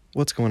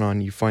What's going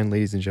on, you fine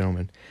ladies and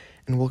gentlemen?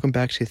 And welcome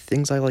back to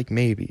Things I Like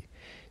Maybe,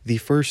 the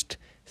first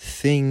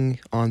thing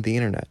on the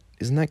internet.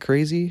 Isn't that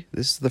crazy?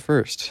 This is the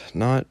first,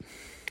 not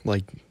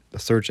like a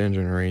search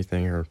engine or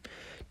anything or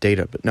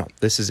data, but no,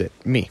 this is it,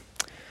 me.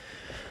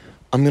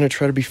 I'm going to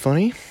try to be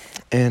funny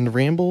and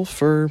ramble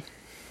for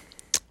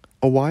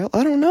a while.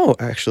 I don't know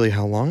actually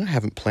how long. I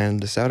haven't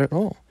planned this out at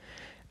all.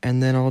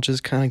 And then I'll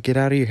just kind of get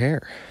out of your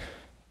hair.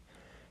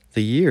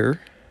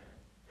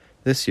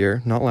 This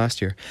year, not last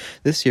year,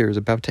 this year is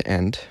about to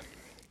end.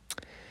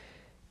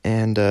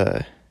 And,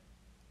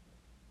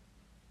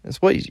 this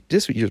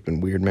year's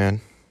been weird, man.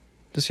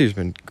 This year's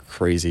been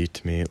crazy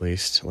to me, at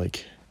least.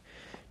 Like,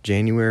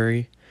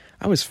 January,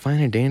 I was fine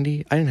and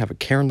dandy. I didn't have a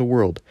care in the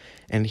world.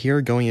 And here,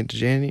 going into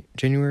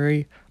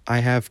January, I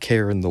have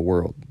care in the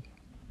world.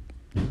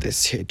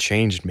 It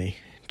changed me.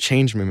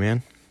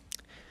 Man.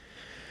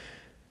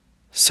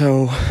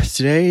 So,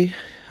 today,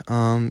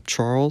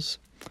 Charles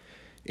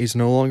is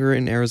no longer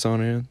in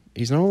Arizona.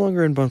 He's no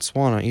longer in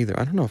Botswana either.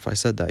 I don't know if I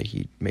said that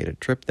he made a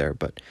trip there,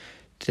 but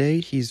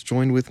today he's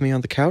joined with me on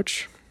the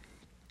couch.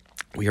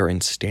 We are in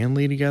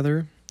Stanley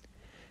together.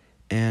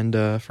 And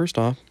first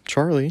off,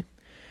 Charlie,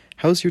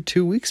 how's your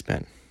 2 weeks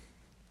been?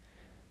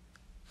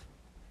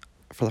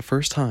 For the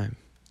first time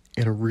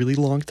in a really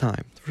long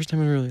time,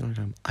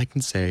 I can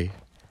say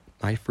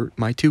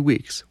my 2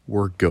 weeks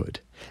were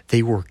good.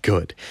 They were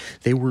good.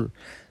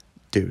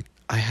 Dude,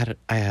 I had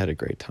a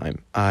great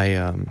time.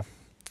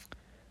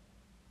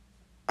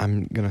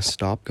 I'm going to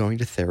stop going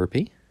to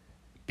therapy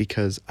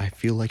because I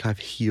feel like I've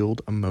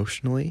healed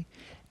emotionally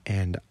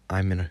and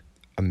I'm in an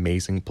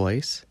amazing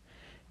place.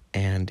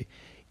 And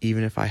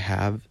even if I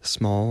have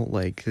small,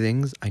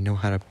 things, I know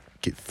how to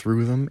get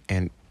through them,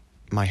 and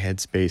my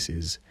headspace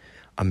is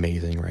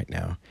amazing right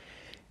now.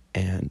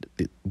 And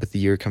with the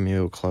year coming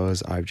to a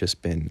close, I've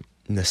just been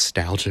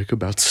nostalgic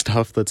about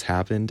stuff that's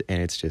happened,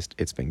 and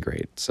it's been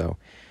great. So,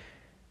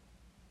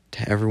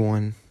 to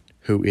everyone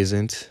who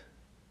isn't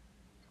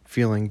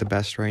feeling the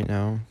best right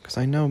now, because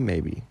I know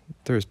maybe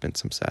there's been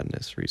some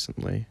sadness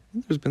recently.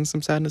 There's been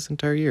some sadness the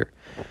entire year.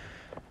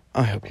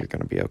 I hope you're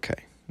going to be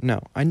okay.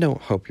 No, I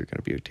don't hope you're going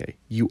to be okay.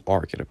 You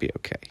are going to be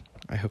okay.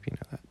 I hope you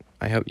know that.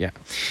 I hope, yeah.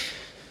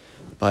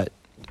 But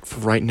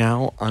for right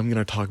now, I'm going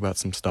to talk about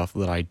some stuff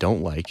that I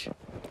don't like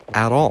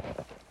at all.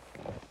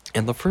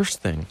 And the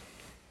first thing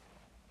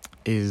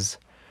is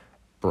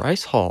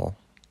Bryce Hall's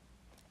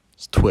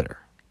Twitter.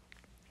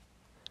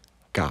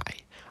 Guy,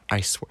 I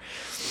swear.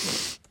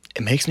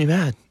 It makes me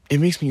mad.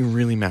 It makes me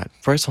really mad.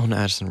 Bryce Hall and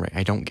Addison Rae,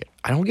 I don't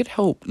get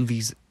how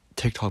these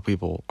TikTok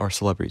people are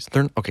celebrities.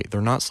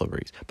 They're not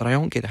celebrities, but I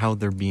don't get how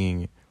they're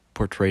being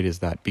portrayed as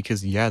that,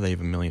 because yeah, they have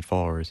 1 million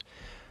followers.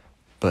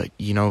 But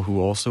you know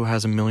who also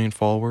has 1 million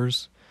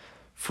followers?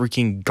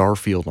 Freaking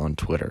Garfield on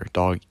Twitter.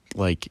 Dog,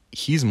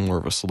 he's more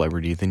of a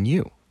celebrity than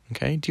you.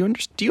 Okay? Do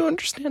you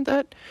understand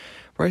that?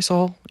 Bryce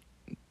Hall,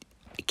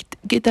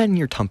 get that in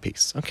your tum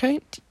piece, okay?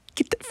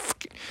 Get that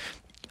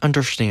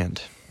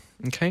understand.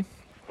 Okay?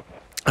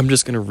 I'm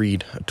just going to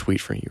read a tweet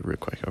for you real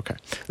quick. Okay.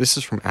 This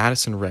is from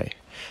Addison Rae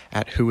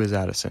at Who Is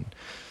Addison.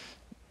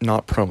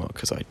 Not promo,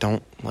 because I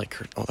don't like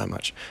her all that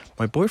much.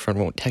 My boyfriend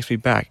won't text me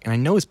back, and I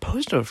know his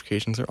post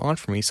notifications are on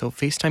for me, so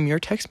FaceTime me or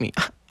text me.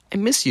 I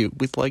miss you,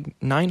 with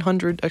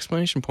 900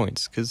 exclamation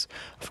points, because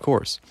of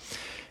course.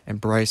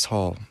 And Bryce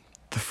Hall,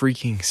 the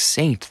freaking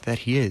saint that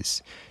he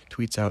is,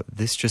 tweets out,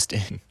 "This just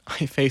in.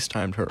 I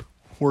FaceTimed her.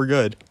 We're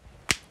good."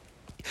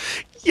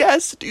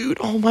 Yes, dude.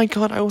 Oh my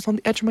god, I was on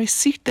the edge of my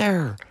seat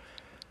there.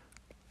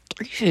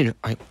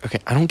 I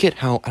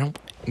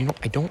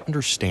don't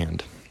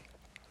understand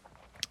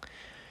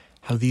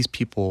how these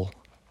people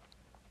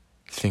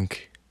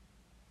think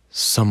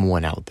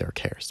someone out there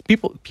cares.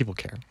 People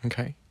care,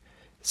 okay?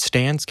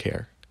 Stans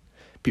care.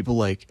 People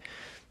like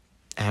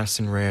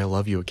Addison Rae, I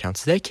love you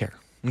accounts, they care,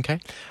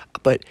 okay?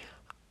 But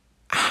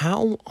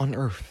how on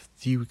earth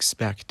do you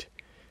expect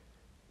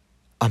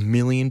 1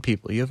 million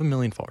people, you have 1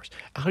 million followers,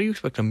 how do you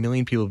expect 1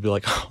 million people to be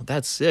like, "Oh,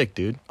 that's sick,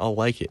 dude, I'll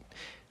like it"?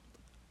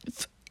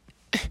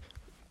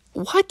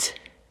 What?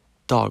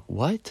 Dog,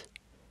 what?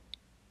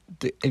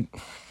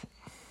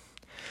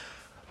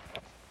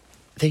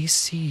 They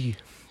see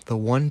the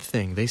one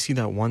thing, they see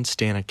that one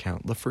Stan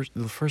account. The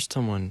first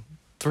time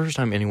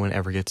anyone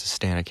ever gets a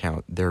Stan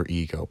account, their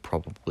ego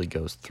probably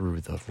goes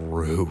through the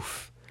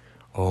roof.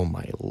 Oh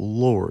my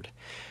lord.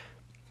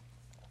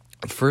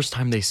 The first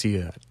time they see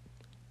that,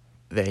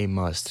 they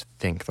must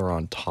think they're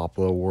on top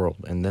of the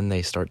world, and then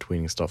they start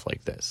tweeting stuff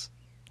like this.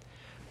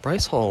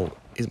 Bryce Hall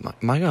is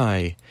my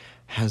guy.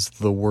 Has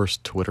the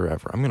worst Twitter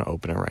ever. I'm going to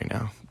open it right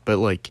now. But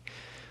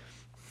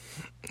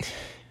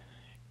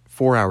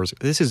 4 hours.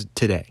 This is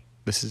today.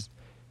 This is,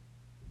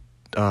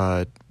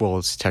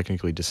 it's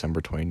technically December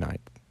 29th.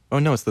 Oh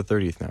no, it's the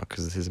 30th now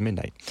because this is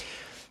midnight.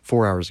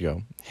 4 hours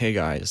ago. "Hey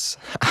guys."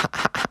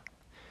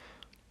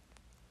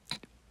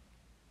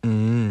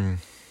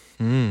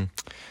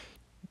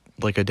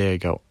 Like a day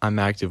ago. "I'm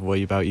active. What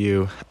about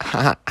you?"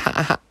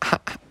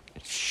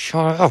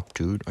 Shut up,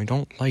 dude. I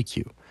don't like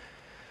you.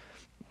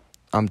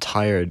 "I'm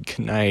tired.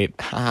 Good night."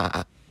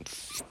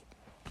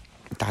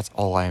 that's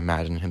all I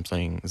imagine him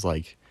saying is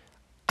like,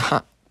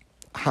 ha,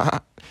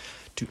 ha.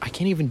 Dude, I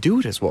can't even do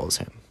it as well as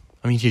him.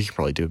 I mean, he can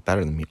probably do it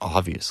better than me,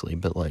 obviously,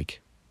 but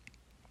like,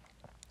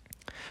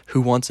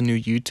 who wants a new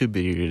YouTube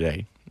video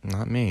today?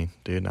 Not me,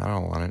 dude. I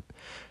don't want it.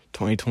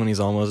 2020 is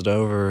almost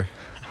over.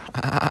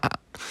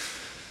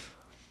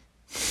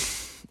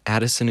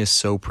 Addison is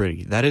so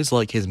pretty. That is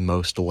like his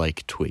most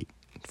liked tweet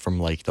from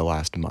like the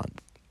last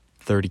month.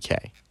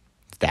 30K.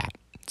 That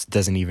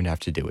doesn't even have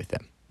to do with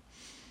him.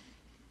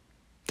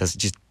 Does it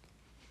just...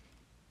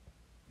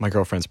 My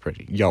girlfriend's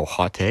pretty. Yo,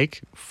 hot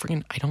take?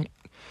 Freaking, I don't...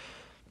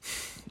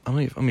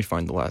 Let me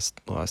find the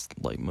last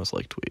like most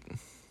liked tweet.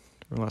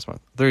 Or last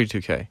month.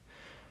 32K.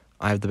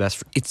 I have the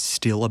best... It's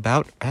still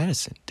about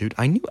Addison, dude.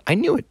 I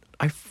knew it.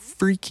 I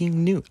freaking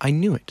knew. I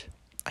knew it.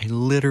 I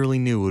literally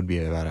knew it would be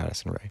about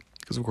Addison Rae.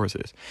 Because of course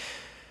it is.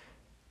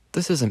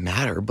 This doesn't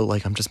matter, but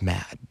like, I'm just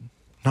mad.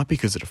 Not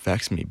because it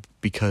affects me,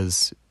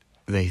 because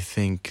they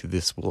think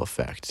this will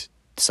affect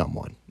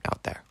someone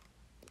out there.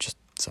 Just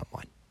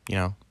someone, you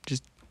know?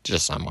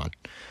 Just someone.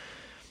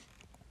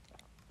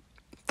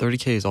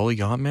 30K is all he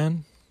got,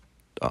 man?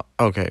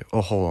 Okay,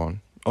 hold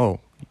on. Oh,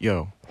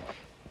 yo.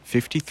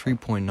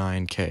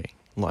 53.9K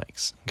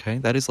likes, okay?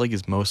 That is like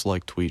his most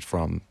liked tweet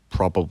from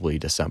probably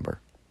December,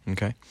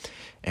 okay?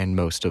 And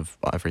most of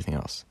everything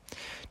else.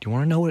 Do you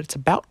want to know what it's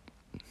about?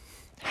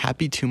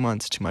 Happy 2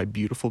 months to my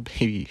beautiful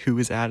baby, who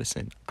is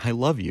Addison. I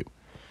love you.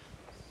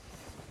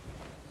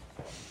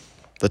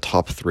 The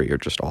top 3 are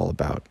just all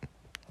about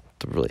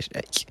the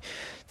relationship.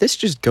 This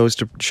just goes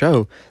to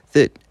show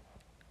that,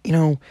 you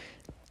know,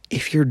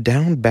 if you're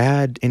down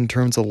bad in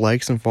terms of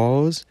likes and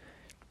follows,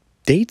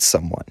 date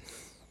someone.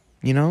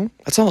 You know?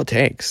 That's all it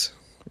takes.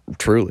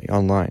 Truly,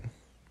 online.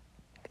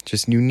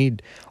 Just, you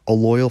need a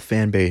loyal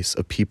fan base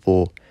of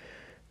people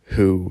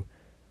who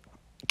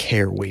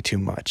care way too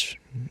much.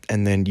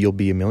 And then you'll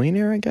be a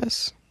millionaire, I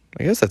guess?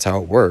 I guess that's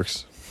how it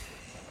works.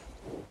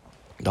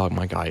 Dog,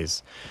 my guy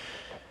is...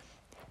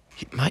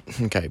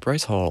 Okay,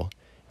 Bryce Hall.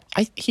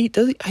 I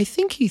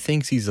think he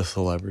thinks he's a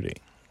celebrity.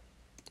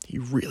 He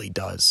really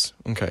does.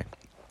 Okay.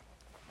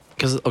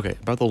 Because, okay,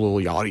 about the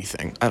Lil Yachty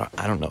thing.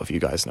 I don't know if you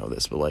guys know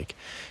this, but, like,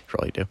 you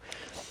probably do.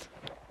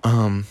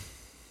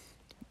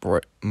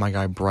 My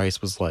guy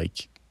Bryce was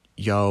like,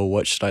 yo,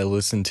 what should I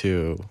listen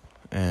to?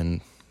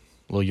 And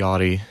Lil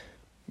Yachty,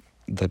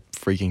 the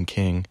freaking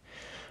king,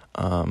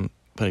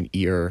 put an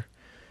ear,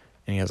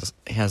 and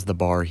he has the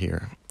bar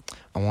here.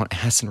 I want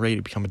Addison Rae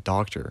to become a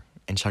doctor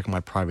and check my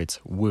privates.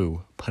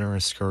 Woo. Put her in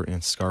a skirt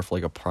and scarf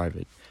like a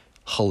private.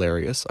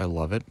 Hilarious. I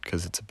love it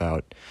because it's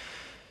about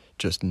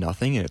just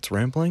nothing and it's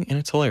rambling and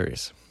it's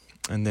hilarious.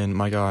 And then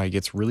my guy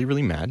gets really,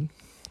 really mad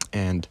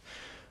and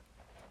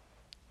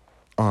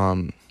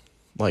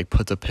like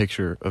puts a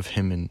picture of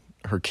him and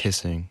her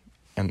kissing,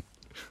 and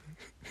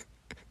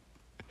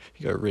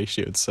he got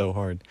ratioed so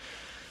hard.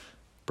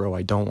 Bro,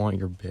 I don't want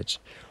your bitch.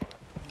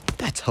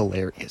 That's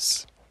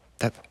hilarious.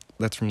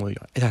 That's from Lil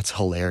Yachty. That's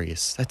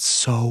hilarious. That's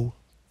so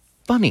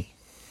funny.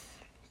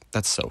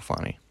 That's so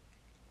funny.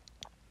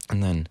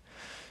 And then,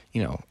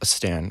 you know, a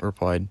stan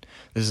replied,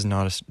 "This is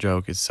not a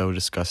joke. It's so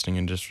disgusting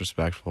and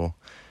disrespectful,"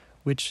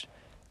 which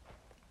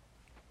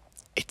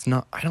it's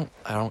not.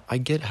 I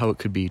get how it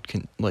could be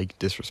like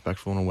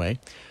disrespectful in a way,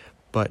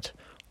 but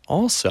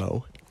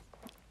also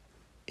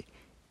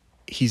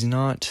he's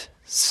not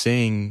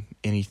saying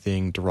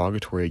anything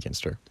derogatory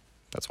against her.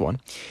 That's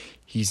one.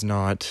 He's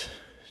not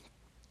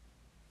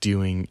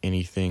doing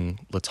anything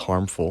that's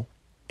harmful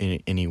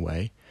in any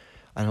way.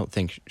 I don't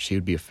think she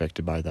would be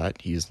affected by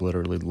that. He's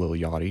literally Lil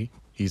Yachty.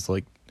 He's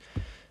like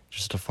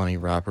just a funny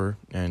rapper,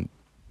 and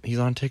he's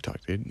on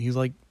TikTok, dude. He's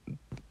like,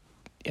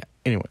 yeah.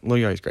 Anyway, Lil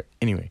Yachty's great.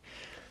 Anyway,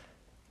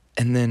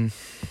 and then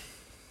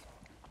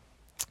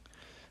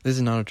this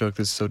is not a joke.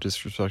 This is so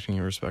disrespecting and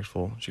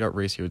irrespectful. She got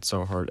ratioed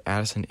so hard.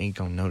 Addison ain't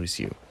gonna notice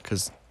you,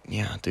 cause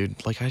yeah,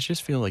 dude. Like, I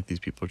just feel like these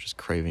people are just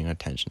craving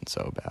attention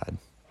so bad.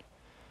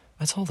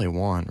 That's all they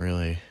want,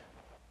 really.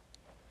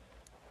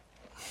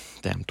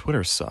 Damn,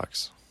 Twitter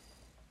sucks.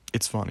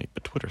 It's funny,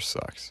 but Twitter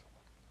sucks.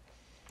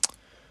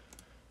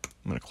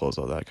 I'm going to close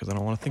all that because I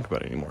don't want to think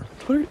about it anymore.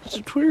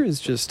 Twitter is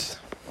just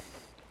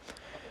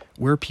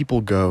where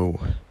people go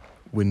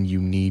when you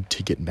need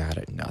to get mad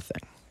at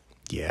nothing.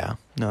 Yeah,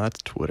 no,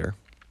 that's Twitter.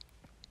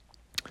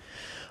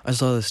 I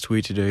saw this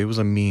tweet today. It was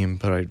a meme,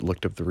 but I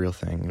looked up the real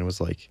thing, and it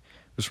was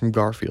from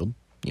Garfield,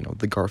 you know,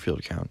 the Garfield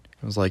account.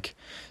 It was like,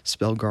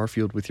 spell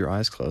Garfield with your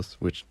eyes closed,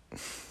 which,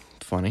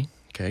 funny.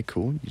 Okay,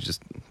 cool. You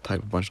just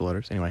type a bunch of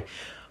letters. Anyway,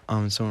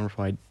 someone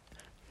replied,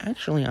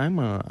 "Actually, I'm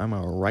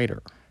a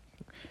writer,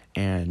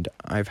 and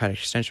I've had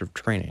extensive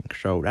training,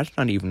 so that's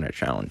not even a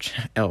challenge."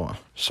 Oh,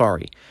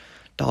 sorry,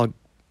 dog.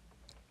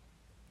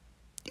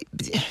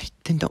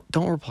 Then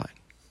don't reply.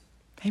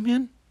 Hey,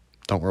 man,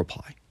 don't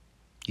reply.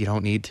 You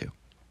don't need to.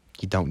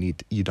 You don't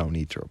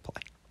need to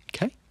reply.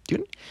 Okay,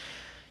 dude.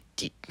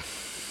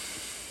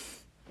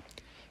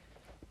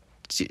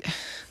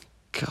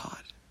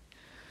 God,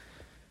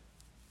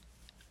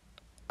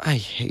 I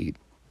hate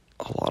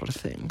a lot of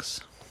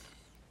things.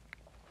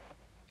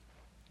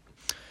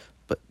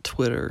 But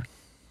Twitter,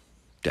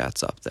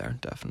 That's up there,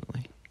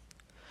 definitely.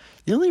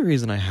 The only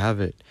reason I have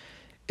it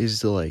is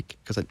to, like,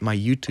 because my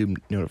YouTube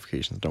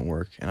notifications don't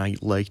work, and I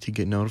like to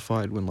get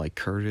notified when, like,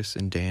 Curtis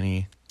and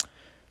Dan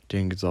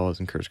Gonzalez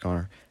and Curtis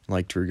Connor, and,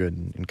 like, Drew Good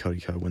and Cody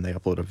Code, when they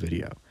upload a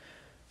video,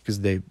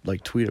 because they,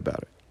 like, tweet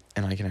about it,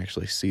 and I can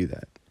actually see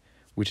that,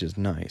 which is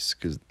nice,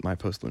 because my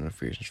post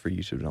notifications for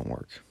YouTube don't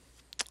work.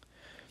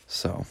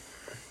 So,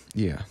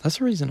 yeah, that's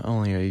the reason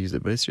only I use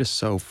it, but it's just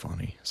so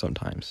funny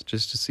sometimes,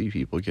 just to see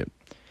people get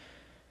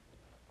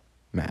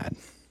mad.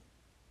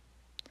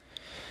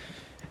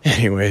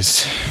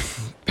 Anyways,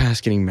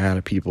 past getting mad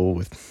at people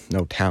with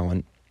no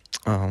talent,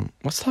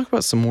 let's talk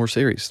about some more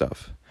serious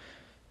stuff.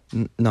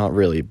 Not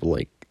really, but,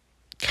 like,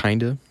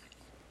 kinda.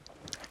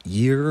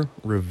 Year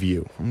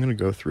review. I'm gonna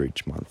go through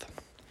each month.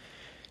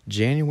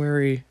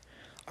 January,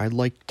 I'd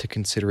like to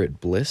consider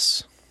it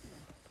bliss,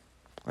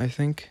 I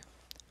think.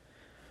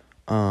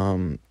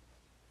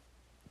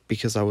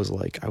 Because I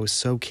was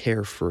so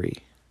carefree.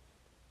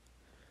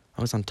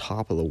 I was on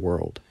top of the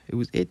world. It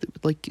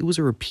was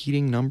a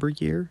repeating number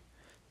year,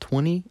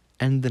 20,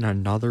 and then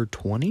another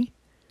 20.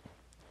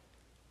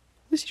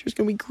 This year's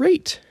gonna be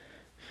great.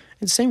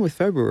 And same with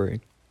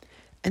February.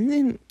 And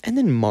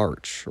then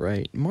March,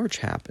 right? March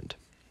happened.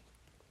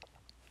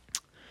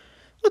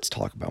 Let's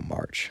talk about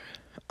March.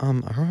 I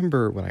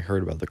remember when I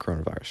heard about the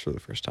coronavirus for the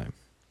first time,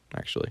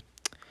 actually.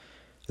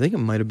 I think it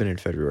might have been in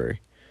February.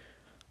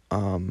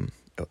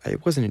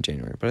 It wasn't in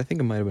January, but I think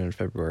it might have been in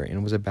February, and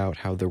it was about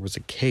how there was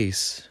a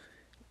case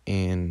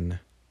in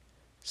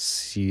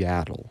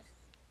Seattle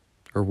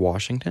or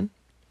Washington,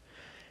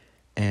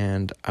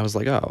 and I was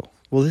like, oh,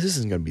 well, this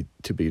isn't going to be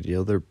too big a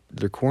deal. They're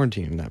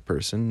quarantining that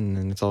person,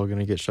 and it's all going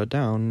to get shut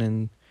down,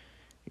 and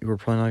we're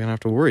probably not going to have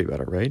to worry about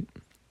it, right?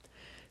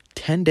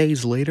 10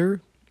 days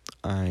later,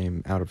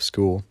 I'm out of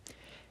school,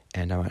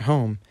 and I'm at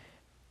home,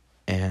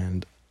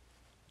 and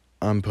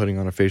I'm putting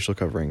on a facial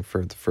covering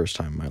for the first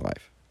time in my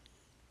life.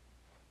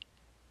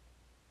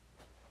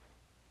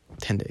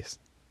 10 days.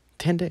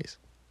 10 days.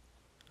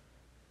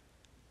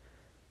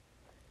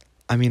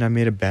 I mean, I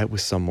made a bet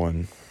with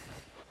someone,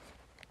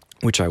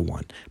 which I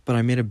won, but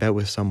I made a bet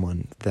with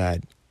someone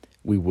that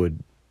we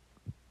would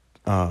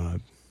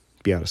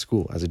be out of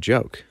school as a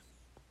joke,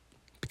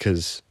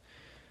 because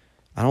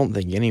I don't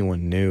think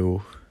anyone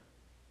knew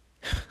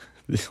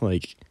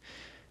like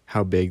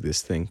how big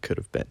this thing could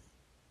have been.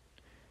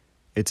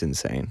 It's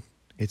insane.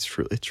 It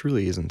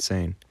truly is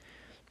insane.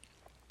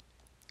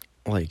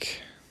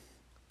 Like,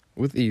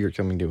 with the year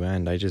coming to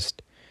an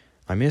end,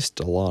 I missed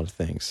a lot of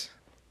things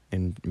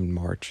in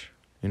March,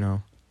 you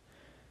know?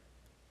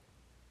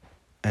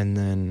 And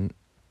then,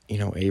 you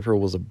know, April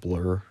was a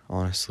blur,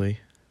 honestly.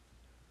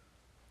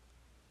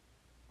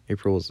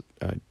 April was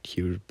a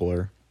huge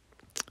blur.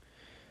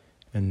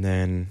 And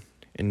then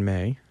in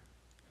May,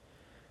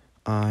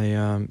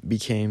 I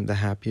became the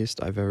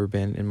happiest I've ever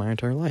been in my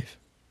entire life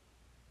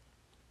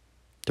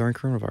during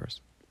coronavirus.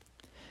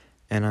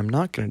 And I'm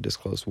not going to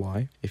disclose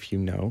why. If you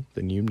know,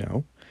 then you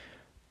know.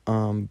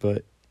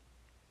 But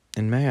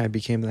in May, I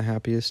became the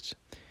happiest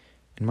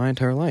in my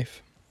entire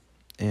life.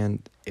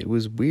 And it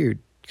was weird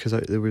because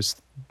there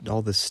was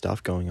all this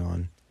stuff going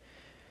on.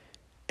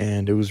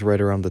 And it was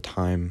right around the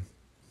time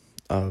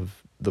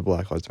of the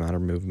Black Lives Matter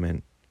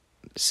movement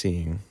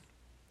seeing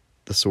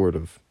the sort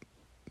of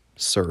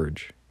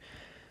surge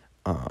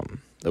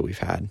that we've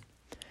had.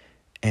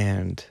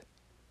 And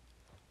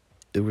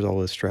there was all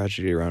this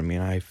tragedy around me,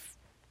 and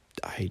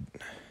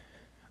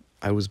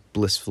I was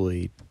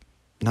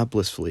not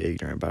blissfully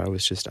ignorant, but I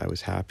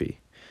was happy.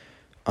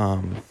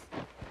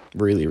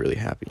 Really, really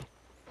happy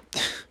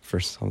for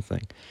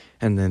something.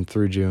 And then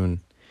through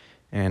June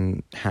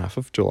and half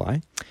of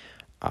July,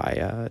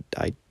 that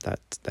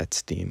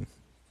steam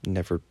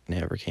never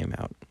came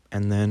out.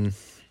 And then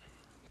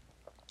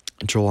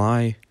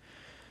July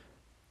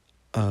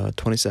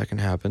 22nd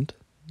happened.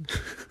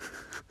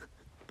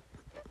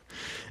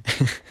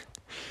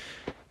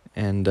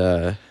 And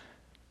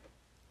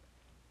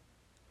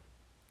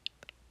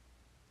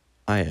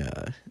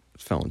I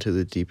fell into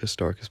the deepest,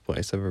 darkest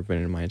place I've ever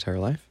been in my entire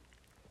life.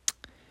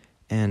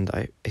 And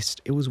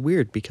it was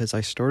weird because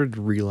I started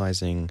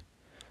realizing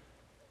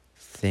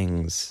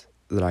things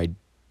that I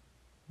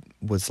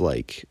was,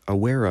 like,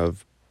 aware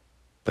of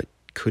but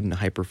couldn't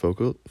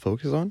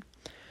focus on.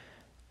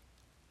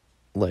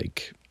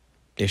 Like,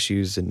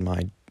 issues in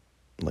my,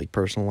 like,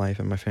 personal life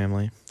and my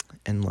family.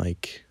 And,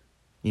 like,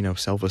 you know,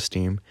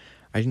 self-esteem.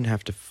 I didn't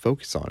have to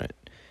focus on it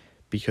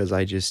because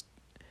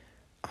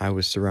I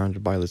was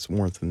surrounded by this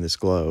warmth and this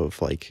glow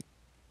of, like,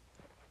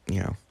 you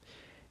know,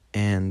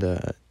 and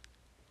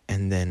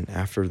then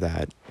after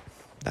that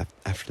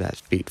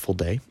fateful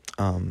day,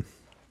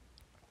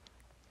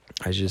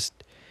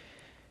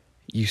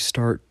 you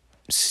start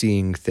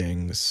seeing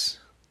things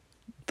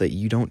that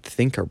you don't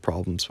think are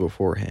problems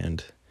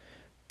beforehand,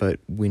 but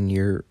when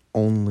you're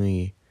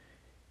only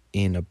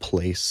in a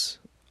place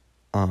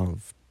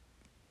of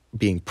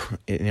being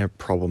in a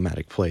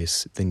problematic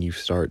place, then you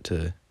start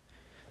to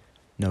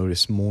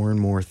notice more and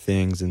more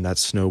things, and that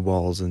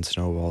snowballs and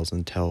snowballs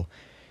until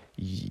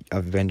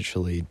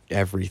eventually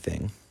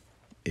everything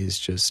is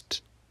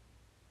just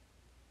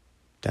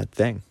that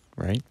thing,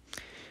 right?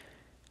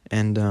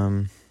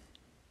 And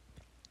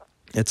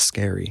it's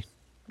scary.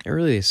 It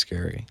really is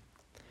scary.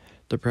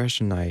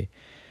 Depression, I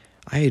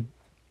had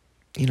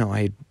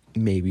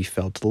maybe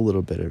felt a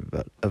little bit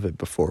of it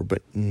before,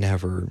 but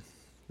never,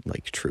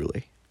 like,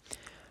 truly.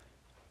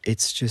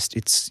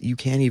 You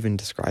can't even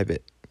describe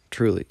it,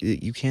 truly.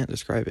 You can't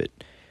describe it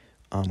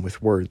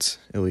with words,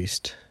 at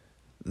least.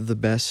 The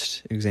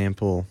best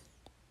example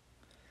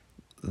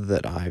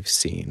that I've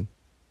seen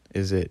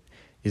is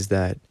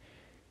that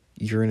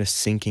you're in a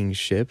sinking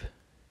ship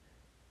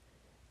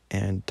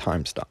and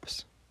time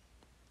stops.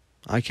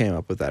 I came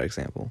up with that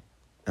example,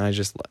 and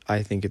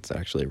I think it's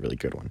actually a really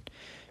good one,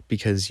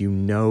 because you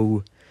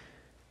know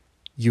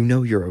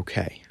you're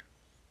okay,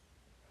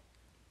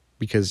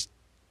 because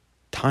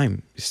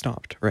time is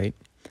stopped, right?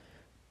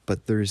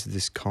 But there's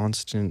this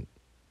constant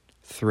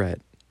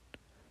threat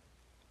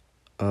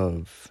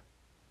of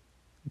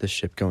the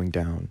ship going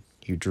down,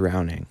 you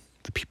drowning,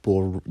 the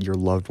people, your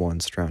loved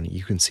ones drowning.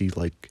 You can see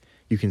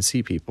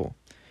people,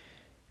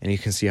 and you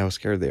can see how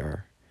scared they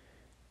are,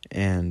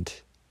 and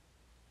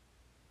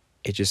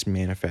it just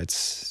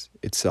manifests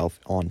itself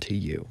onto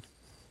you.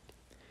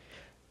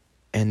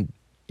 And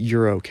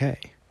you're okay,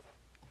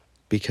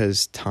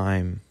 because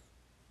time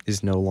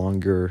is no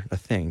longer a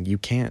thing.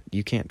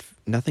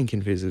 Nothing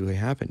can physically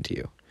happen to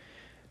you,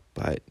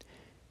 but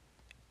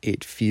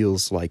it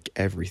feels like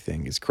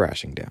everything is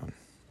crashing down.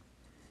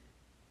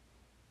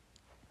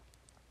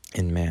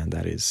 And man,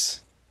 that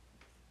is,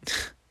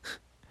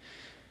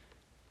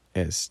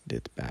 it's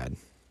bad.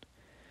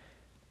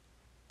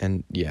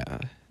 And yeah,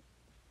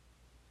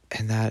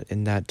 and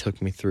that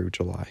took me through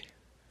July.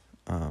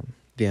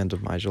 The end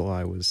of my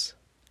July was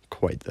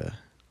quite the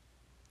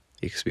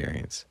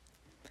experience.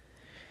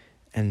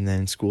 And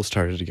then school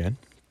started again,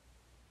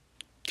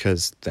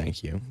 because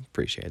thank you,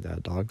 appreciate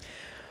that, dog.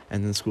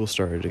 And then school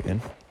started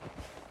again,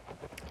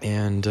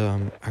 and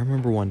I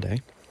remember one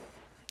day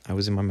I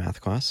was in my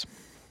math class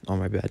on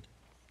my bed,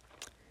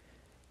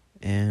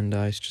 and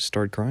I just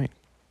started crying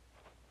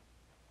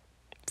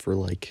for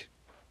like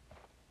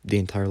the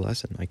entire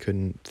lesson. I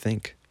couldn't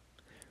think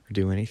or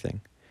do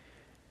anything.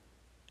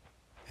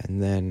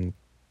 And then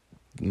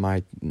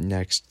my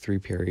next 3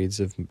 periods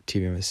of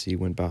TVMSC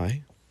went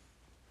by.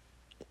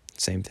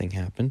 Same thing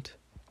happened.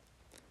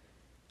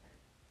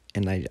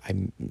 And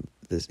and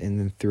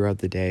then throughout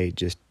the day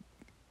just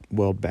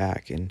welled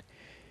back. And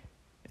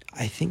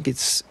I think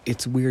it's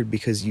weird,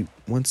 because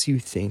once you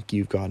think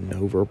you've gotten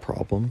over a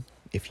problem,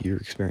 if you're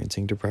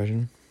experiencing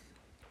depression,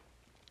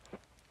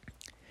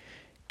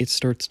 it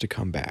starts to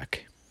come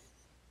back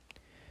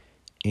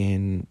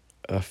in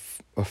a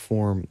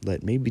form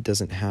that maybe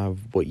doesn't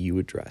have what you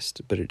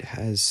addressed, but it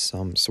has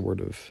some sort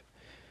of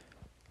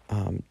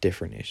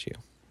different issue.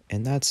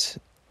 And that's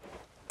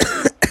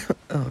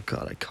oh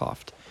god, I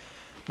coughed.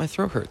 My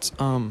throat hurts.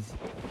 And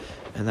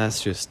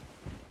that's just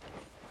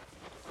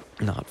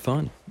not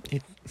fun.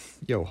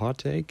 Hot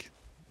take,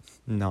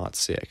 not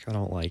sick. I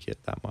don't like it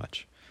that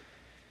much.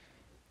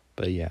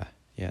 But yeah,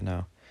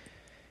 no.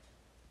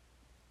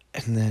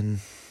 And then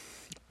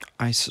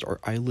I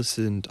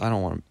listened, I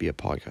don't want to be a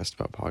podcast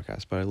about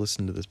podcasts, but I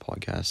listened to this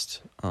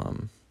podcast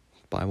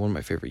by one of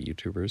my favorite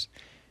YouTubers,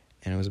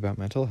 and it was about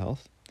mental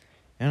health.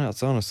 And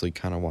that's honestly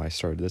kind of why I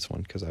started this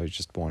one, because I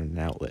just wanted an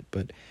outlet.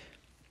 But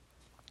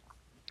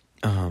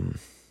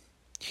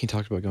he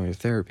talked about going to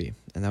therapy,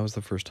 and that was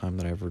the first time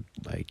that I ever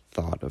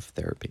thought of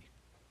therapy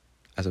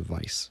as a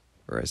vice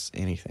or as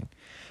anything,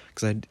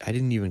 because I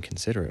didn't even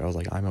consider it. I was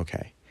like, I'm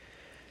okay.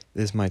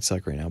 This might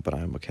suck right now, but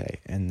I'm okay.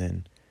 And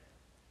then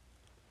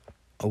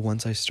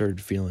once I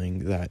started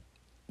feeling that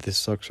this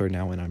sucks right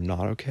now and I'm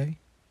not okay,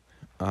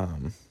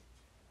 and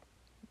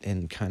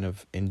kind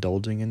of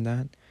indulging in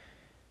that,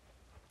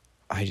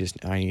 I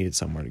needed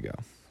somewhere to go.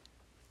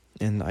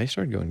 And I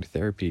started going to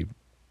therapy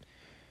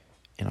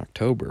in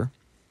October.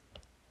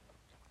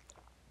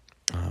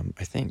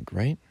 I think,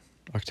 right?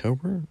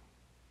 October?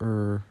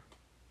 Or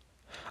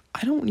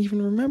I don't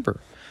even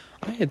remember.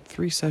 I had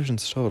 3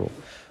 sessions total,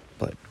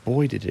 but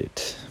boy did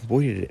it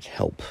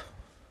help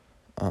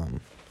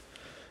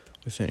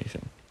with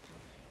anything.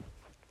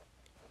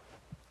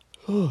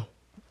 Don't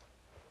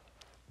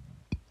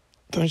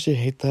you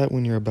hate that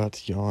when you're about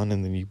to yawn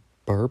and then you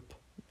burp?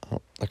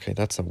 Oh, okay,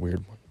 that's a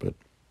weird one, but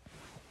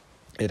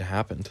it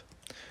happened.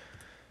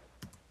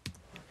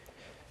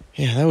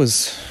 Yeah, that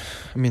was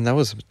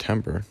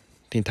September.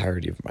 The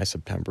entirety of my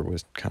September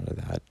was kind of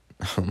that.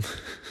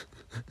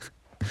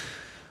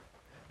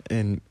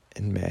 In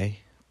May,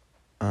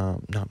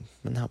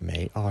 not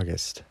May,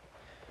 August.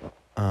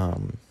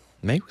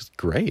 May was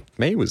great.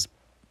 May was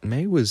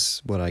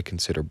what I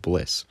consider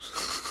bliss.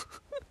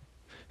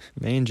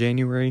 May and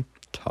January,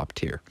 top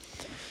tier.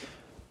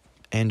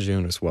 And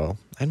June as well.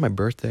 I had my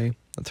birthday.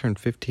 I turned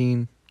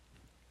 15.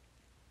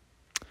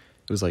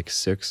 It was like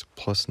 6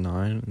 +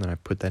 9, and then I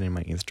put that in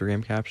my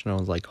Instagram caption. I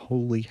was like,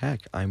 holy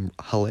heck, I'm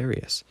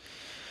hilarious.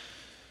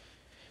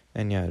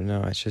 And yeah,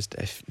 no, it's just,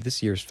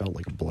 this year's felt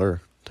like a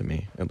blur to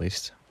me, at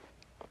least.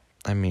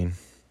 I mean,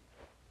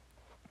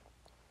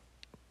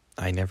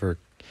 I never,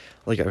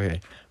 like, okay,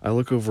 I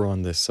look over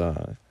on this,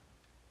 I'm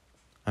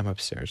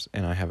upstairs,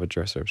 and I have a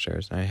dresser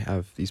upstairs, and I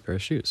have these pair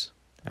of shoes.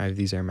 I have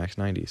these Air Max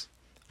 90s,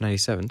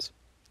 97s.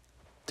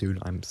 Dude,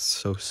 I'm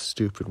so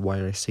stupid. Why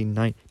did I say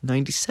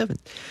 97?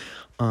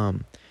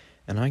 And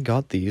I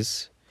got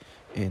these,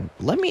 and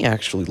let me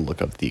actually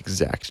look up the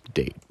exact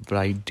date, but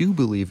I do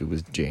believe it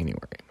was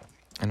January.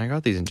 And I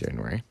got these in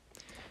January,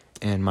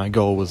 and my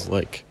goal was,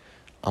 like,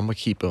 I'm gonna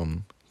keep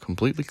them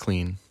completely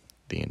clean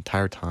the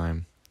entire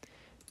time,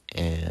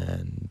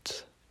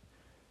 and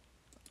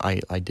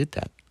I did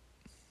that.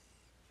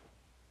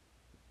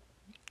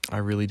 I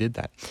really did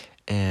that.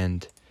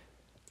 And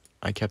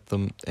I kept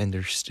them, and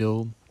they're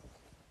still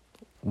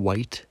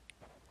white.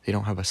 They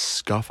don't have a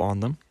scuff on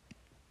them.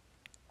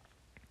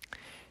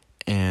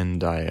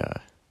 And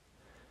I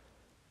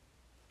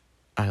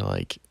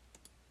like,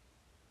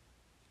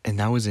 and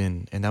that was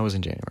in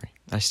January.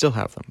 I still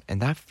have them,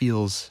 and that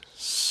feels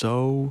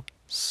so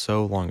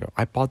long ago.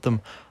 I bought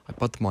them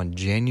on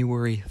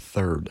January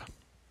 3rd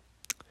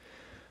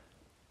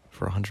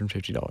for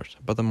 $150.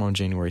 I bought them on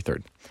January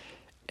 3rd.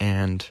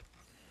 And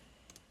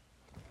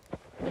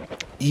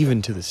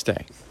even to this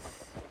day,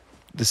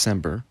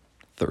 December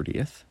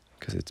 30th,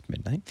 because it's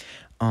midnight,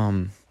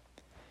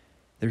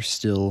 they're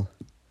still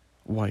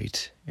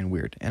white and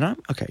weird. And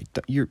I'm, okay,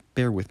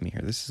 bear with me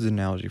here. This is an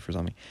analogy for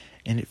something.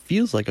 And it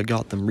feels like I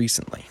got them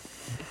recently.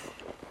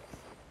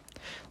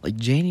 Like,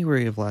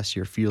 January of last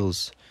year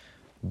feels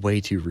way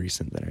too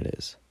recent than it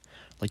is.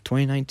 Like,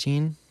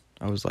 2019,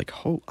 I was like,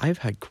 oh, I've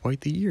had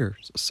quite the year.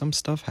 Some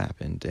stuff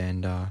happened,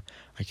 and I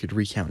could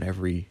recount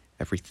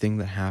everything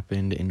that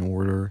happened in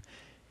order.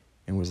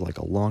 It was like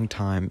a long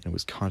time, and it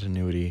was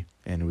continuity,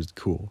 and it was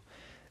cool.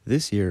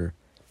 This year,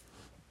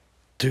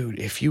 dude,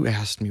 if you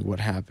asked me what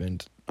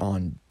happened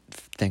on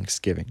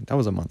Thanksgiving, that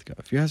was a month ago.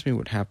 If you asked me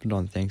what happened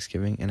on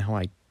Thanksgiving and how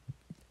I,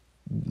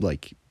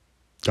 like,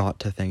 got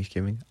to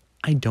Thanksgiving,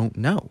 I don't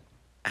know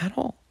at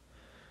all.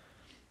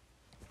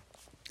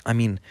 I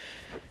mean,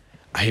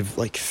 I have,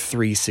 like,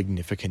 3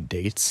 significant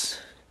dates,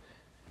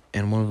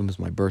 and one of them is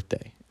my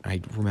birthday.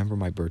 I remember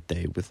my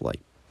birthday with,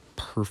 like,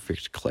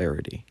 perfect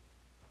clarity.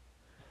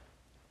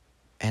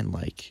 And,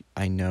 like,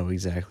 I know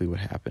exactly what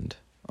happened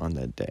on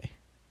that day.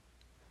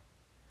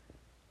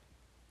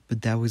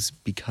 But that was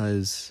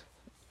because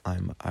I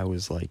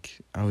was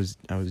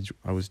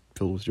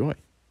filled with joy.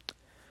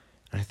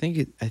 And I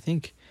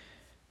think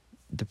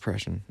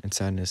depression and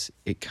sadness,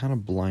 it kind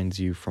of blinds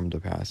you from the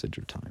passage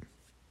of time.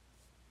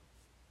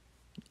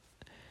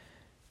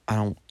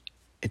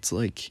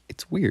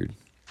 It's weird,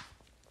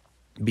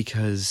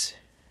 because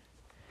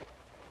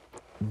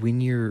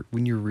when you're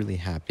really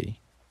happy,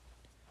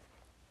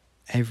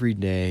 every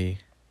day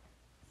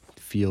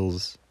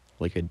feels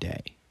like a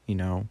day, you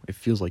know? It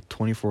feels like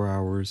 24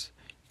 hours,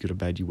 you go to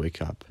bed, you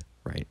wake up,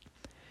 right?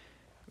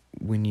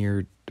 When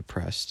you're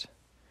depressed,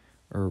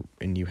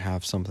 and you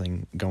have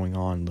something going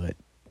on that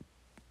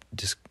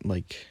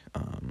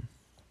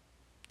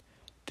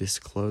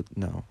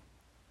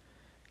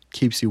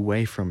keeps you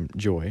away from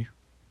joy,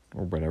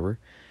 or whatever,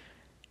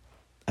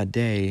 a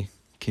day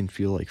can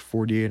feel like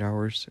 48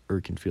 hours, or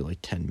it can feel like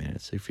 10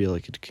 minutes. I feel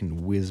like it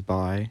can whiz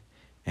by,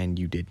 and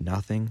you did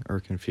nothing, or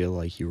it can feel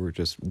like you were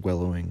just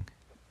wallowing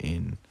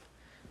in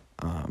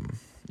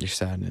your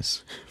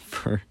sadness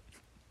for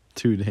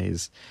 2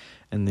 days,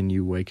 and then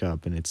you wake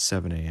up and it's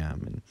 7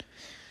 a.m. and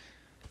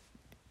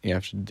you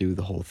have to do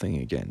the whole thing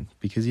again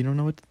because you don't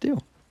know what to do.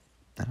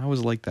 And I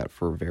was like that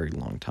for a very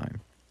long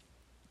time.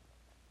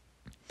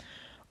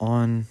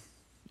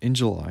 In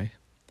July,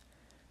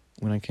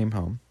 when I came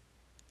home,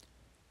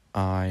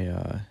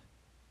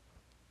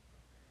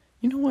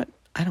 you know what?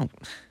 I don't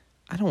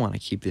want to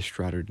keep this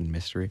shrouded in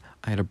mystery.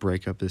 I had a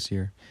breakup this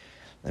year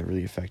that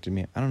really affected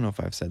me. I don't know if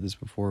I've said this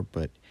before,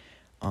 but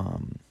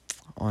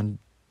on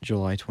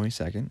July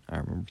 22nd, I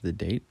remember the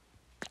date.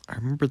 I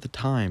remember the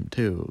time,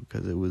 too,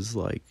 because it was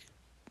like...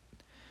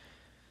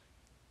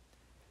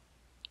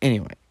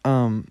 Anyway,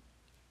 God.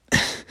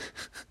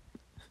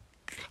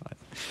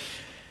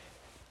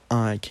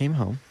 I came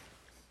home.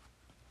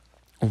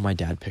 Well, my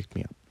dad picked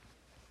me up.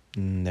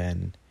 And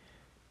then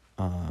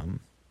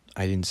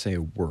I didn't say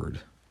a word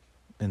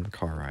in the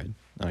car ride.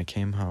 And I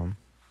came home,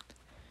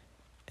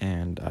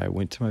 and I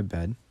went to my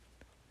bed,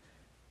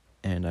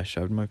 and I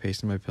shoved my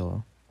face in my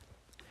pillow,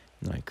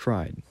 and I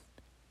cried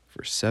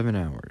for 7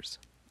 hours.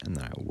 And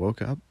then I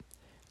woke up,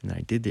 and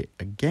I did it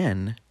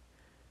again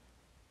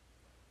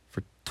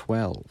for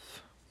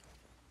 12.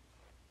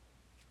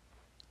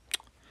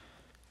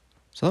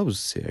 So that was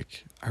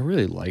sick. I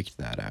really liked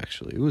that,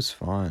 actually. It was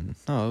fun.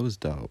 No, it was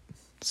dope.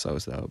 So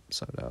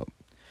dope.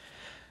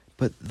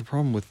 But the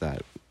problem with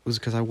that was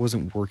because I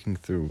wasn't working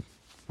through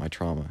my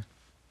trauma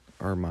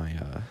or my,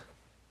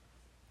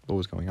 what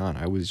was going on.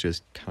 I was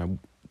just kind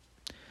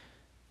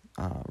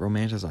of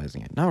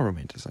romanticizing it. Not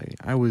romanticizing it.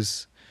 I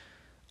was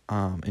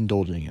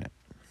indulging in it.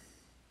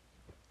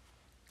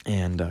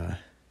 And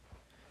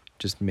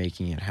just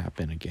making it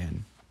happen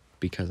again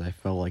because I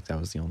felt like that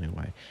was the only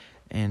way.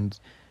 And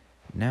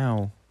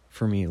now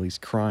for me at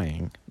least,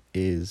 crying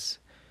is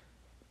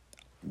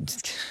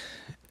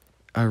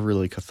a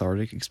really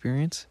cathartic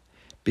experience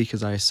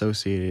because I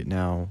associate it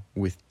now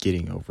with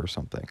getting over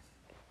something.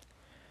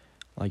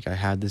 Like, I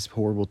had this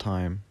horrible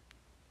time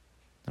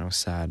and I was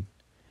sad,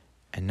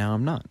 and now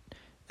I'm not.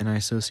 And I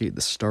associate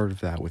the start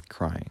of that with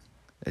crying.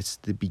 It's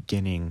the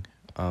beginning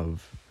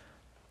of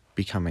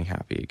becoming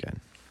happy again.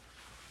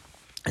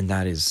 And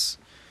that is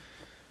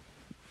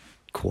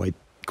quite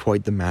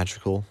the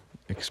magical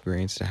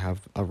experience to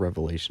have a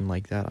revelation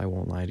like that, I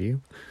won't lie to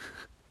you.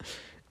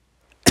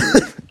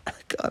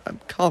 God, I'm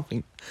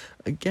coughing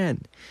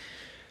again.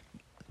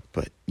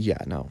 But yeah,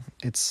 no,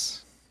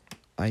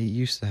 I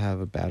used to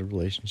have a bad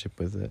relationship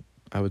with it.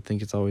 I would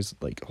think it's always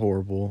like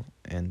horrible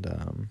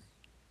and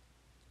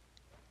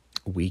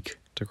weak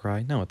to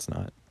cry. No, it's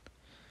not.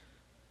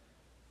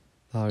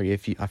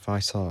 If I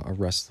saw a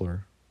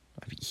wrestler,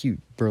 a huge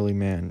burly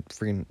man,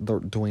 freaking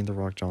Dwayne The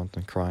Rock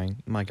Johnson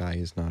crying, my guy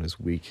is not as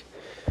weak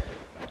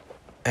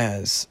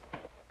as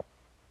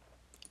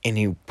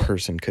any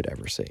person could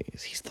ever say.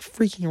 He's the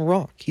freaking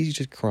Rock. He's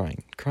just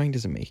crying. Crying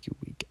doesn't make you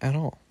weak at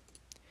all.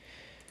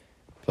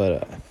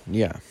 But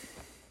yeah.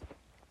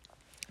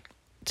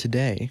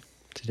 Today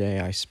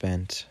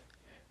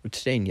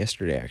and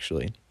yesterday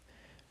actually.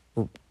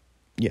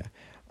 Yeah,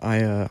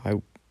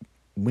 I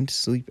went to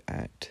sleep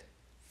at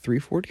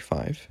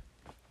 3:45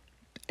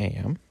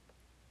 a.m.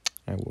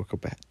 I woke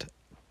up at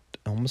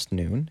almost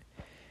noon,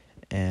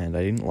 and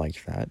I didn't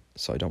like that,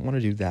 so I don't want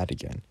to do that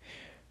again.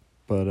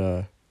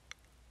 But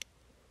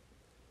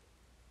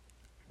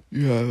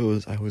yeah,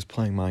 I was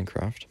playing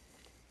Minecraft,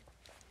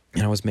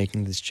 and I was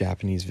making this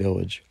Japanese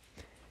village,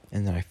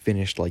 and then I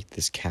finished like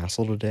this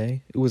castle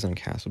today. It wasn't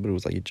a castle, but it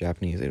was like a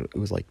Japanese. It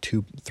was like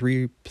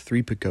three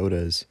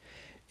pagodas,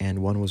 and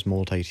one was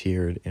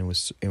multi-tiered, and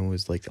it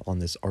was like on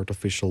this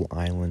artificial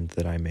island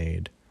that I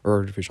made, or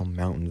artificial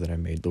mountain that I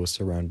made that was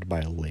surrounded by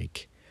a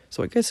lake.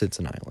 So I guess it's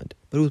an island,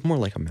 but it was more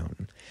like a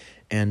mountain.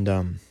 And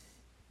then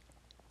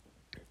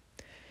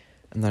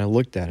I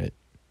looked at it,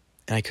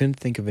 and I couldn't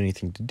think of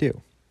anything to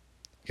do.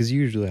 Because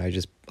usually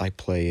I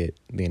play it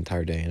the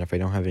entire day, and if I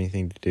don't have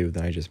anything to do,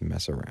 then I just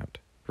mess around,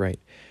 right?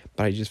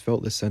 But I just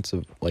felt this sense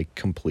of, like,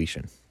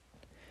 completion.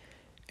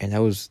 And it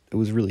was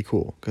really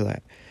cool,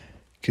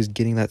 because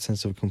getting that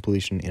sense of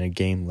completion in a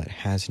game that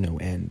has no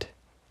end,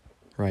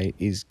 right,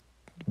 is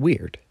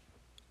weird,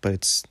 but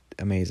it's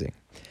amazing.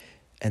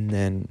 And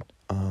then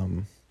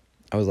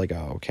I was like,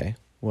 oh, okay,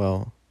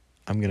 well,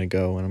 I'm going to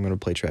go and I'm going to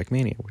play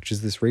Trackmania, which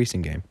is this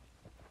racing game.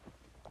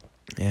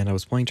 And I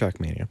was playing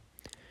Trackmania.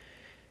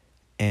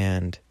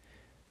 And,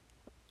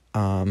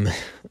 I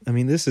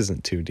mean, this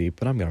isn't too deep,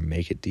 but I'm going to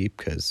make it deep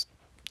because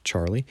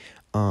Charlie.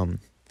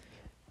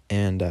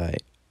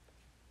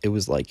 It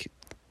was like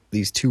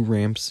these two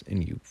ramps,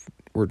 and you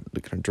were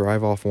going to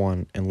drive off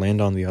one and land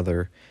on the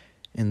other,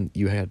 and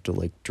you had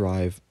to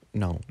drive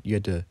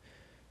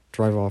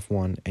off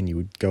one and you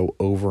would go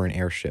over an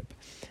airship.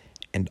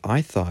 And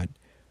I thought,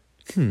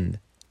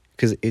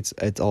 because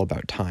it's all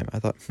about time. I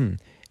thought,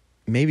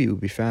 maybe it would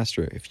be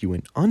faster if you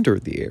went under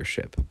the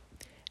airship.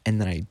 And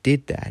then I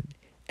did that,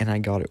 and I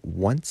got it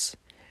once,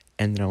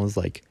 and then I was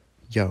like,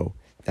 yo,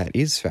 that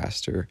is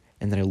faster.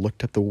 And then I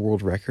looked up the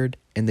world record,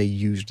 and they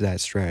used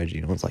that strategy.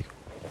 And I was like,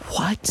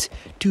 what?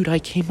 Dude, I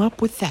came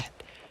up with that.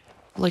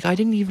 Like, I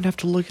didn't even have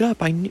to look it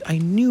up. I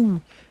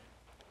knew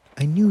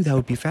that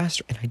would be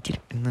faster, and I did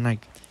it. And then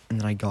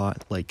I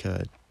got, like,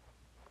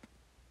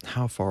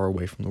 how far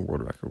away from the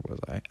world record was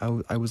I?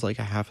 I was like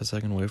a half a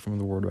second away from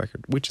the world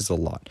record, which is a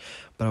lot.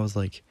 But I was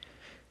like,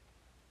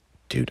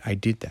 dude, I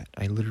did that.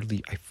 I did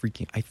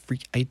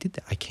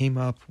that. I came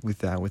up with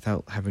that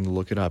without having to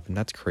look it up, and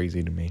that's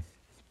crazy to me.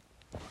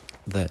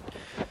 That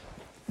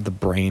the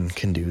brain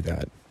can do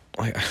that.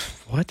 Like,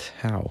 what?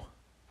 How?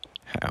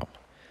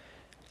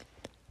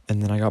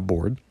 And then I got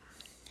bored,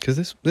 because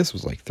this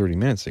was like 30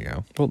 minutes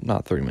ago. Well,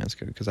 not 30 minutes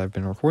ago, because I've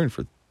been recording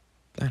for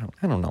I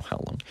don't know how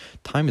long.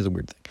 Time is a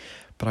weird thing.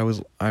 But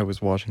I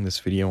was watching this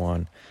video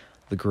on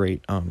the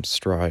great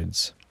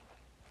strides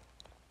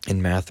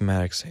in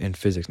mathematics and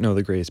physics. No,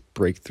 the greatest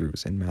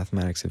breakthroughs in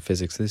mathematics and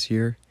physics this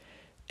year.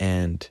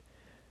 And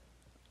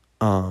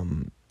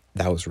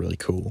that was really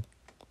cool.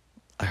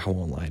 I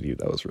won't lie to you,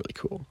 that was really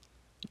cool.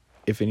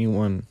 If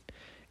anyone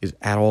is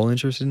at all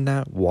interested in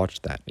that,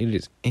 watch that. It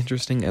is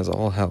interesting as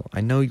all hell. I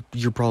know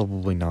you're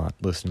probably not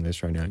listening to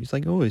this right now. He's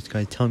like, oh, this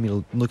guy's telling me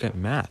to look at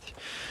math.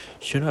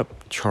 Shut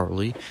up,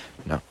 Charlie.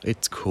 No,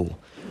 it's cool.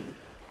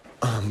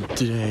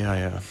 Today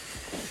I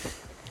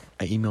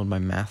emailed my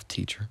math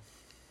teacher.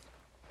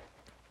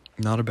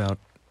 Not about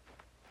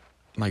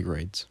my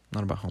grades,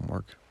 not about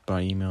homework, but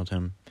I emailed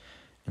him,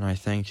 and I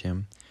thanked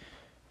him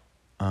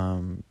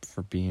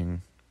for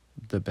being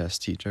the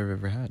best teacher I've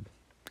ever had,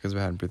 because I've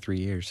had him for 3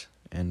 years,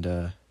 and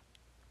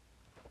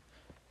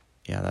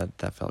yeah,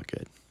 that felt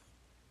good.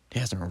 He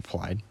hasn't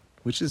replied,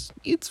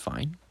 it's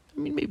fine. I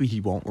mean, maybe he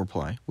won't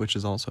reply, which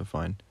is also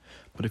fine,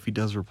 but if he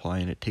does reply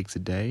and it takes a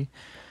day,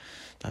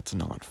 that's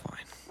not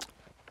fine.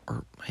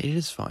 Or it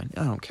is fine.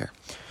 I don't care.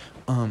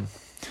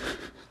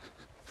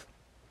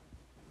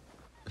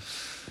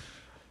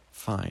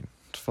 fine.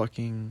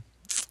 Fucking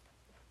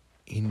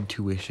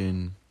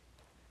intuition,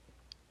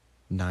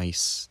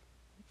 nice.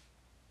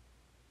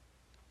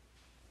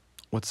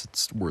 What's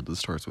the word that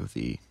starts with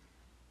E?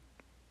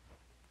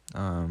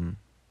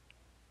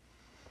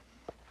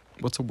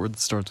 What's a word that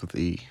starts with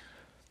E?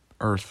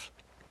 Earth.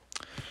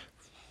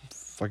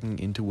 Fucking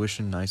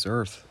intuition, nice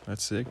earth.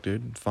 That's sick,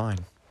 dude. Fine.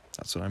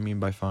 That's what I mean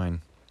by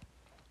fine.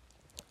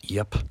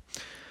 Yep.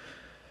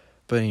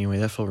 But anyway,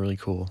 that felt really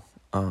cool.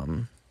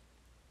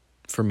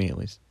 For me at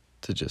least,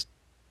 to just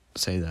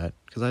say that.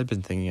 Because I'd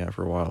been thinking that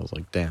for a while. I was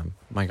like, damn,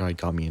 my guy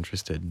got me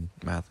interested in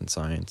math and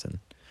science, and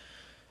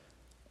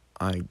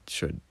I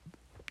should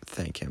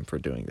thank him for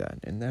doing that.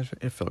 And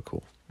it felt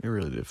cool. It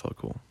really did feel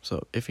cool.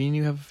 So if any of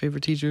you have a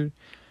favorite teacher,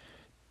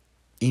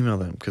 email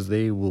them, because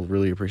they will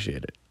really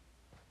appreciate it.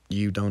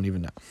 You don't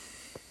even know.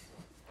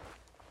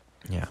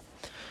 Yeah.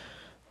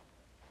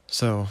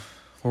 So,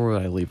 where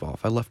would I leave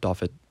off? I left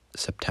off at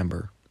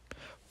September.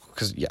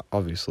 Because, yeah,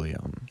 obviously,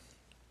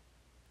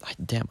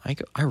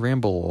 I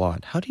ramble a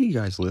lot. How do you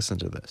guys listen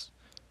to this?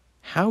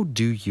 How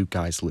do you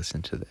guys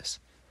listen to this?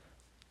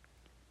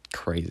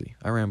 Crazy.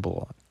 I ramble a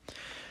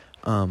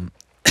lot.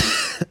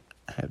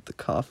 I have the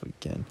cough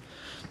again.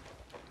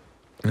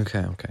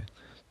 Okay.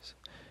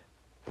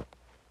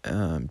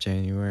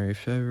 January,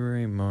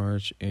 February,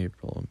 March,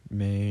 April,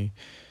 May,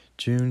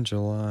 June,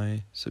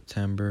 July,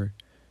 September,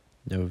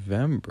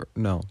 November.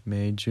 No,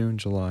 May, June,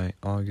 July,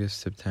 August,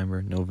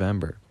 September,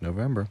 November,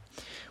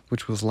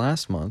 which was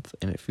last month,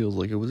 and it feels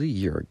like it was a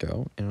year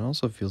ago, and it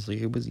also feels like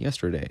it was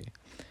yesterday.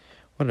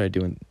 What did I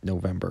do in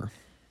November?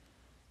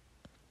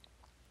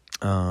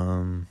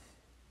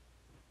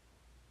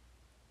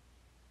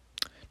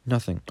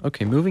 Nothing.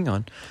 Okay, moving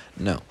on.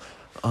 No.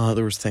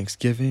 There was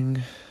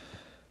Thanksgiving.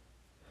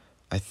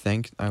 I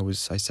said I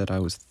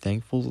was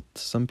thankful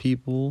to some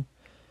people,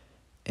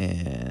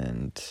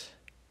 and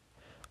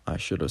I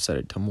should have said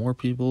it to more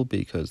people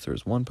because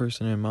there's one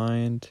person in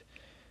mind,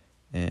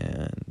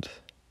 and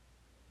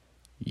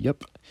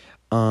yep.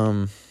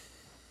 What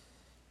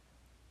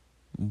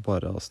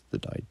else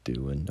did I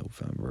do in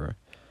November?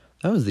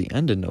 That was the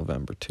end of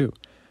November too.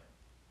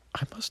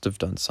 I must have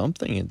done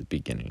something in the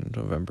beginning of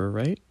November,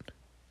 right?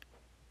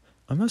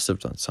 I must have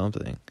done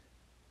something.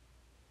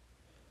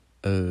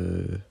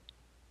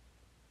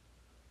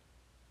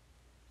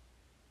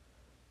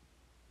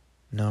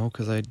 No,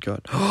 because I'd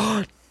got...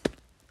 Oh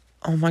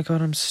my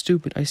god, I'm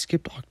stupid. I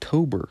skipped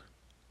October.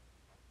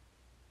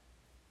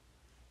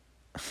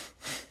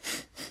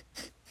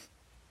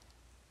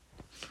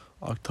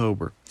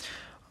 October.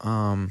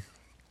 The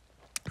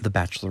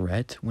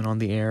Bachelorette went on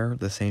the air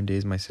the same day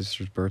as my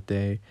sister's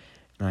birthday,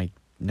 and I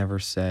never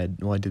said...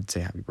 Well, I did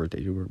say happy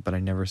birthday to her, but I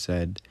never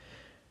said...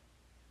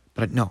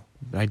 I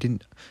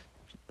didn't...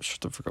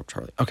 Shut the fuck up,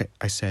 Charlie. Okay,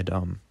 I said,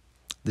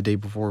 the day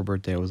before her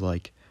birthday, I was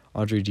like,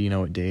 Audrey, do you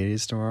know what day it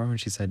is tomorrow? And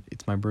she said,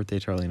 it's my birthday,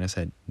 Charlie. And I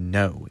said,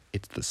 no,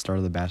 it's the start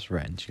of the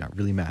Bachelorette. And she got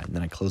really mad. And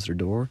then I closed her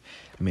door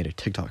and made a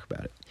TikTok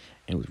about it.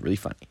 And it was really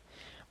funny.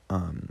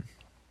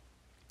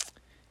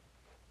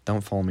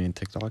 Don't follow me on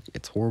TikTok.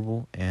 It's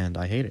horrible and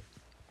I hate it.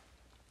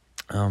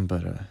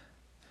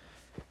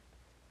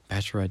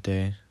 Bachelorette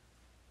day.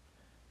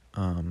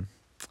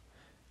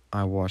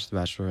 I watched The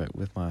Bachelorette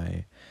with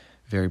my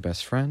very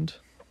best friend.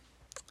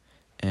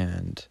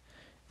 And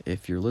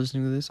if you're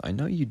listening to this, I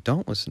know you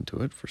don't listen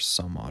to it for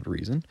some odd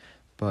reason,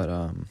 but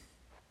I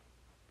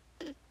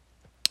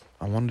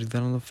want to do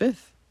that on the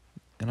 5th,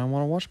 and I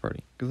want a watch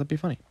party, because that'd be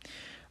funny.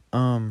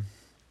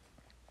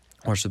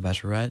 Watch The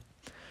Bachelorette,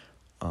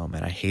 and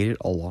I hate it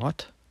a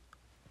lot,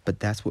 but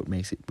that's what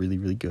makes it really,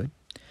 really good.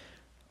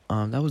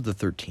 That was the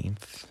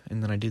 13th,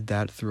 and then I did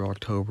that through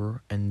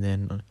October, and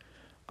then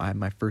I had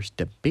my first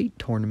debate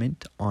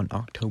tournament on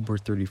October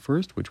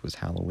 31st, which was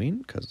Halloween,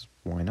 because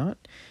why not?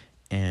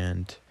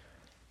 And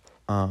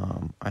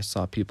I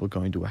saw people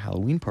going to a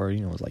Halloween party,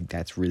 and I was like,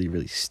 that's really,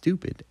 really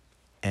stupid.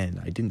 And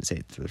I didn't say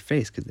it to their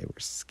face because they were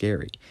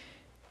scary.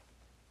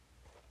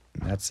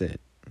 And that's it.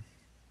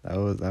 That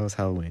was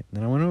Halloween.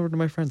 Then I went over to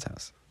my friend's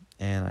house,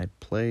 and I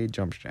played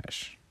Jump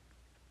Dash.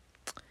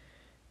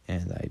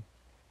 And I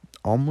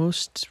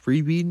almost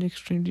beat an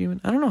Extreme Demon.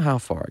 I don't know how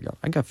far I got.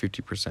 I got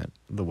 50% of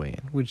the way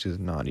in, which is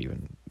not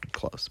even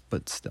close,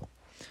 but still.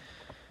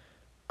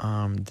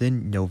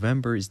 Then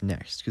November is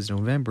next, because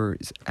November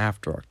is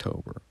after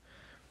October.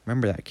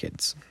 Remember that,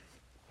 kids.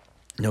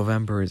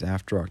 November is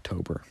after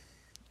October.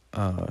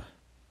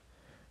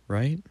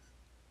 Right?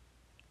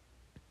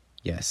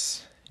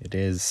 Yes, it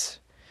is.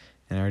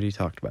 And I already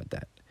talked about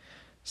that.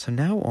 So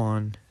now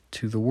on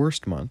to the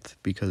worst month,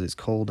 because it's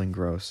cold and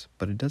gross,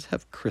 but it does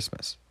have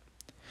Christmas.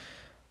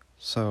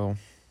 So,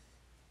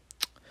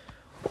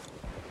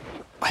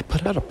 I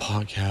put out a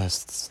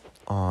podcast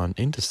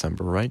in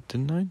December, right?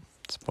 Didn't I?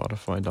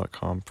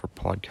 Spotify.com for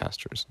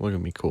podcasters. Look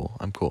at me, cool.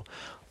 I'm cool.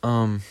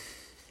 I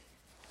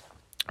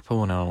put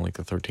one out on like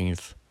the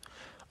 13th,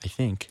 I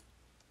think.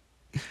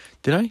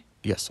 Did I?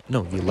 Yes.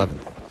 No, the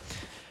 11th.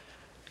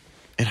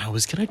 And I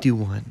was gonna do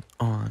one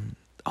on...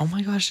 Oh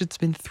my gosh, it's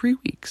been 3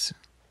 weeks.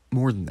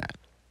 More than that.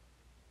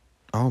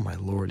 Oh my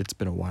lord, it's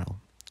been a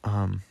while.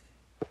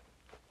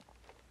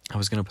 I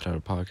was going to put out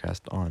a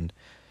podcast on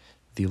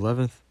the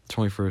 11th,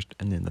 21st,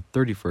 and then the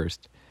 31st,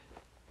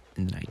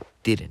 and then I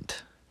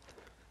didn't.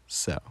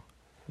 So,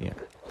 yeah.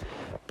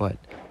 But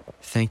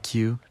thank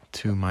you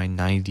to my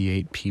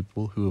 98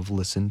 people who have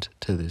listened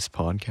to this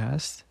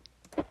podcast.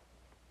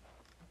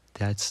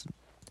 That's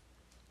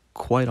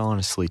quite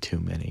honestly too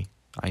many.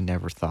 I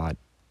never thought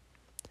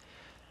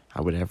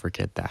I would ever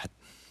get that.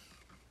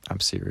 I'm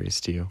serious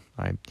to you.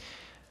 I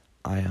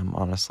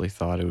honestly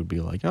thought it would be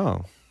like,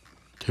 oh,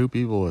 2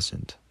 people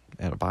listened.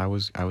 And I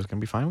was going to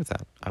be fine with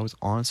that. I was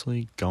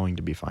honestly going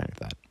to be fine with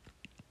that.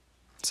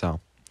 So,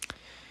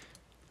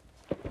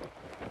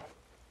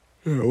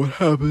 yeah, what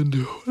happened?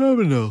 What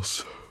happened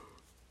else?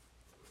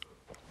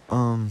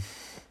 In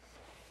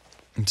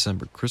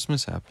December,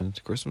 Christmas happened.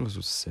 Christmas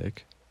was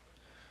sick.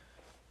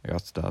 I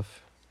got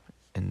stuff.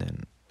 And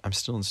then, I'm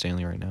still in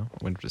Stanley right now. I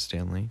went to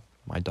Stanley.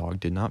 My dog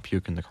did not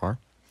puke in the car.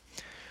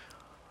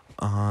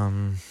 We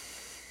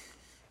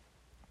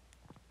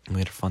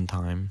had a fun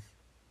time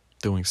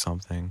doing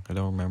something. I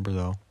don't remember,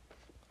 though.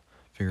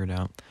 Figure it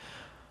out.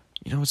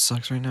 You know what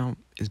sucks right now?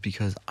 Is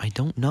because I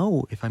don't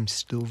know if I'm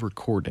still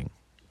recording.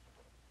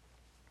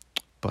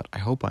 But I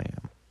hope I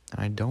am.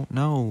 And I don't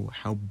know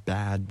how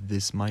bad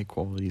this mic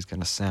quality is going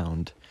to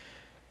sound.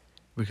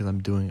 Because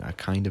I'm doing a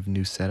kind of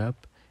new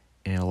setup.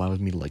 And it allows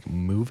me to, like,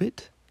 move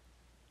it.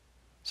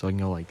 So I can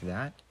go like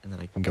that. And then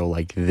I can go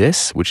like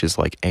this, which is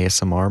like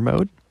ASMR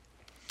mode.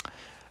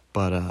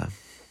 But, I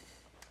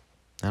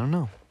don't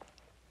know.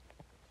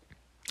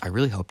 I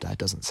really hope that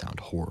doesn't sound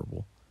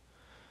horrible.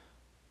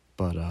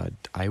 But,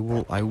 I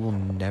will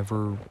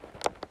never,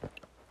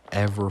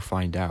 ever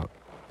find out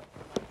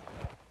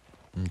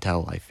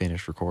until I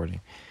finish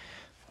recording.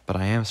 But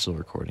I am still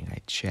recording.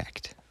 I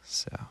checked.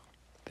 So,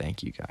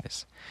 thank you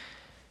guys.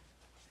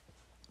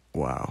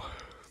 Wow.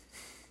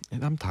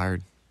 And I'm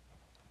tired.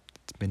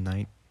 It's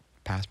midnight.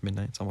 Past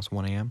midnight. It's almost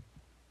 1 a.m.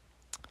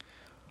 I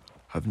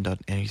haven't done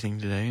anything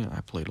today. I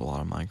played a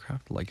lot of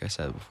Minecraft, like I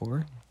said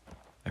before. I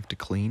have to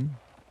clean.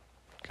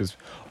 Because,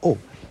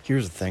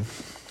 here's the thing.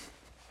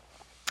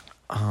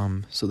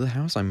 So the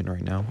house I'm in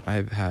right now,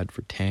 I've had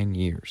for 10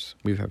 years.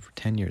 We've had for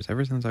 10 years.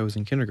 Ever since I was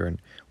in kindergarten,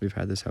 we've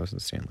had this house in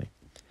Stanley.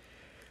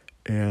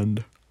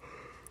 And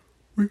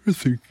we were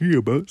thinking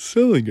about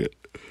selling it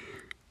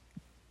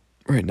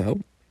right now.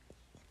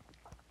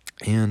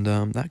 And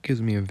that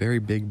gives me a very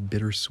big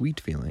bittersweet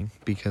feeling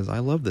because I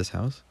love this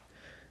house.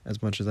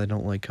 As much as I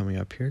don't like coming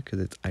up here because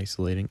it's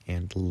isolating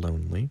and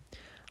lonely,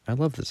 I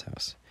love this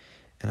house.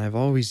 And I've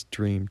always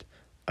dreamed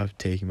of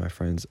taking my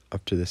friends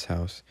up to this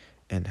house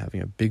and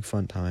having a big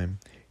fun time.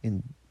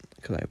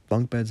 Because I have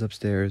bunk beds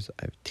upstairs,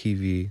 I have a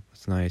TV,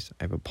 that's nice,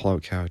 I have a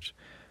pull-out couch,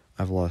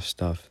 I have a lot of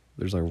stuff.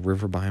 There's a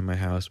river behind my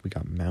house, we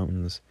got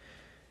mountains.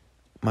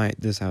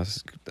 This house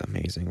is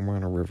amazing, we're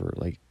on a river,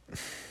 like...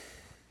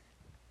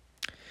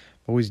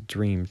 I've always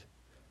dreamed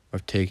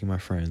of taking my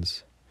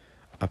friends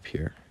up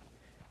here.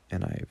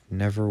 And I've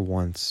never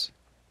once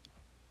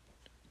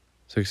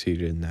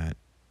succeeded in that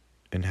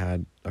and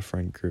had a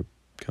friend group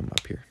come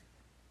up here.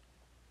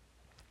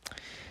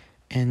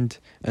 And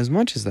as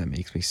much as that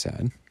makes me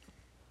sad,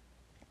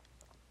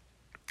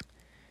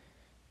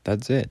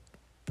 that's it.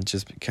 It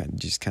just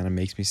kind of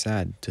makes me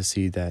sad to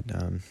see that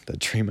that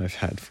dream I've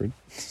had for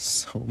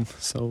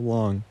so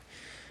long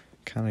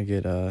kind of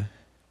get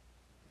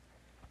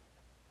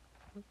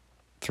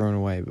thrown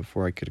away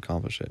before I could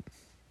accomplish it.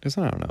 Because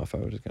I don't know if I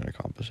was going to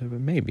accomplish it, but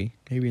maybe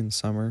in the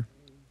summer,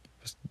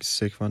 just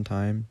sick fun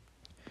time,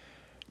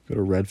 go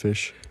to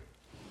Redfish,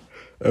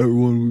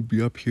 everyone would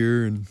be up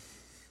here and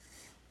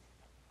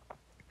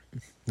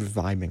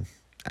vibing,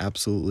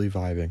 absolutely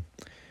vibing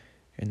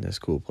in this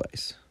cool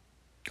place.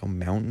 Go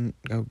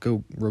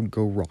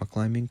rock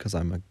climbing because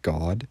I'm a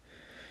god.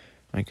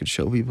 I could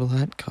show people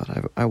that.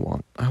 God, I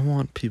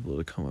want people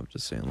to come up to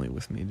Stanley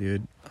with me,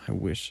 dude. I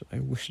wish I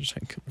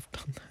could have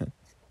done that.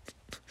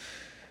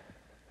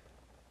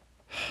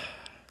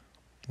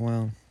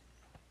 Well,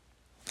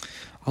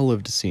 I'll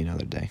live to see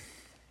another day.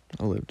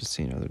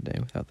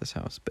 Without this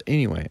house. But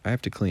anyway, I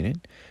have to clean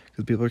it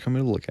because people are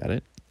coming to look at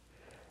it.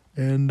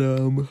 And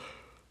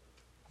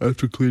I have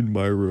to clean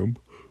my room,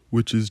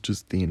 which is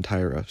just the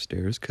entire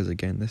upstairs because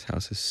again, this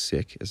house is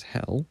sick as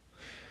hell.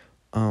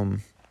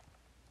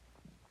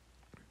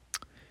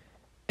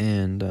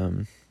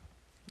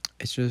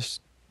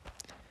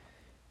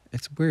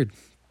 It's weird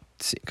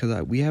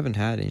because we haven't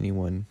had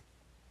anyone.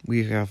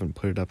 We haven't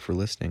put it up for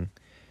listing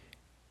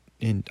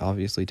in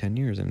obviously 10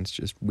 years, and it's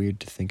just weird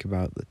to think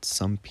about that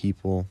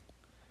someone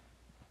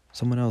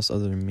else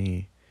other than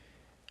me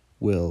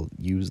will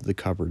use the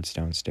cupboards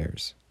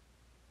downstairs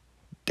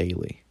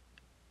daily.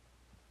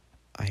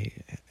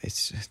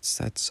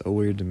 That's so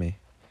weird to me.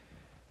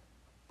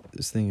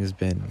 This thing has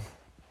been,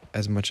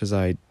 as much as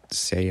I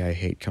say I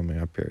hate coming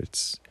up here,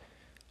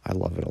 I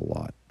love it a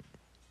lot.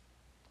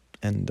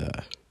 And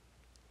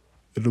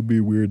it'll be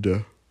weird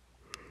to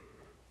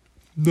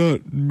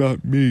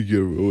not me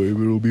give it away,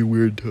 but it'll be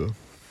weird to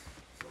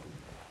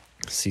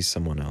see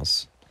someone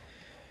else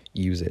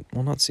use it.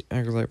 Well, not see,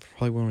 because I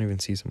probably won't even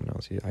see someone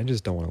else use it. I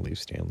just don't want to leave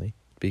Stanley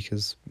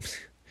because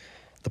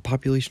The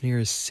population here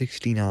is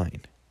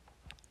 69.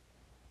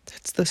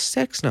 That's the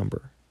sex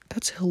number.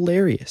 That's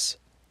hilarious.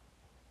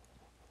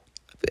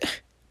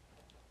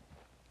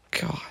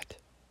 God.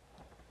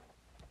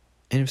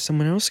 And if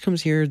someone else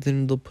comes here,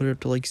 then they'll put it up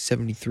to like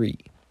 73.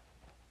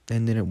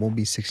 And then it won't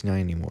be 69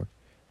 anymore.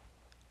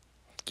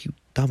 You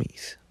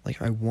dummies.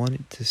 Like, I want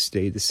it to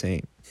stay the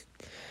same.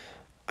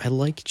 I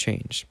like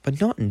change, but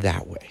not in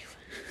that way.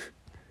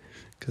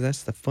 Because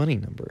that's the funny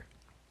number.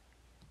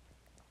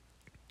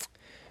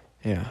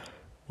 Yeah.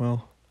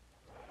 Well,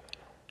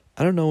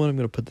 I don't know when I'm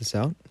going to put this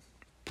out.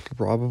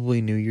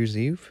 Probably New Year's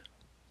Eve.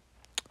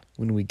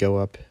 When we go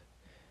up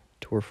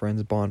to our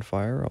friend's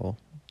bonfire,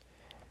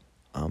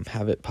 I'll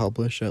have it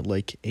published at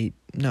like 8.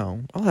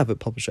 No, I'll have it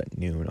published at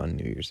noon on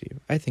New Year's Eve.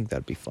 I think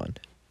that'd be fun.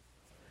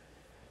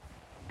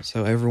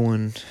 So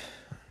everyone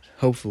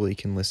hopefully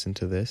can listen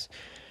to this.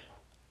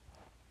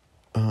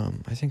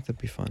 I think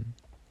that'd be fun.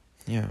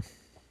 Yeah.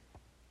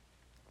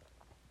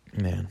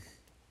 Man.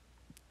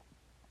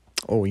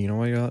 Oh, you know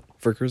what I got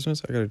for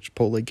Christmas? I got a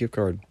Chipotle gift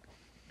card.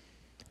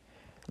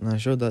 And I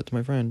showed that to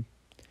my friend.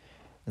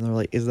 And they're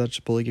like, is that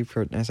a Chipotle gift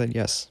card? And I said,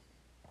 yes.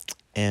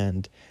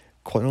 And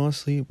quite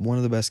honestly, one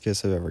of the best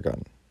gifts I've ever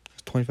gotten.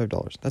 It's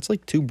 $25. That's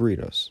like 2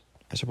 burritos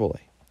at Chipotle.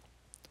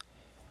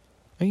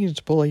 I need a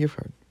Chipotle gift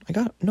card.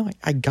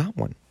 I got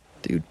one.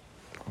 Dude.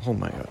 Oh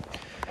my God.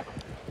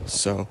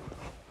 So,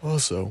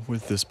 also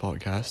with this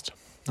podcast,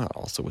 I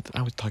was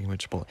talking about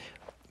Chipotle.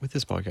 With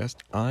this podcast,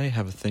 I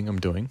have a thing I'm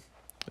doing.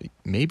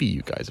 Maybe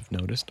you guys have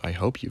noticed. I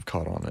hope you've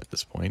caught on at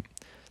this point.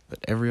 That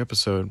every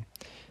episode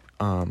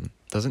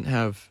doesn't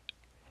have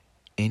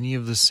any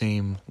of the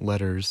same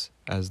letters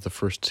as the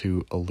first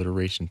 2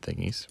 alliteration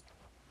thingies.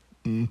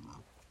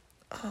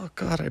 Oh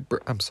God,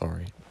 I'm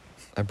sorry.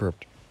 I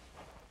burped.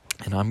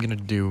 And I'm gonna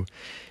do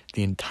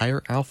the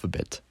entire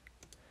alphabet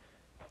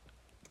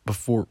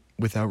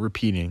without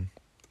repeating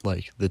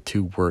like the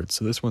 2 words.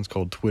 So this one's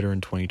called Twitter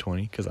in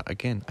 2020 because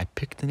again, I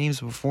picked the names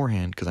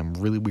beforehand because I'm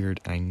really weird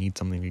and I need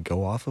something to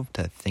go off of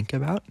to think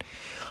about.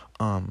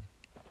 And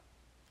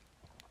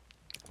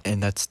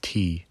that's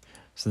T.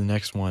 So the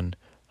next one,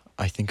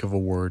 I think of a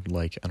word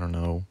like, I don't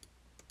know,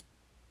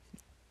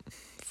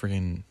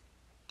 friggin'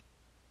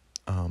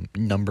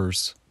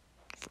 numbers,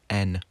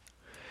 N.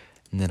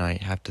 And then I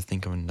have to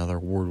think of another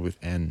word with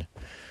N.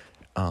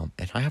 And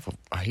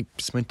I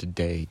spent a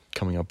day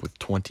coming up with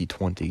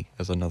 2020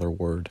 as another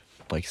word,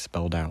 like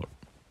spelled out.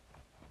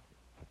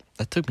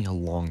 That took me a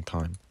long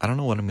time. I don't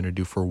know what I'm going to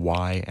do for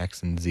Y,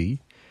 X, and Z.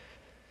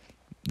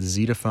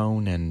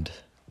 Zetaphone and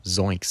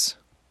Zoinks.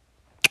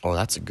 Oh,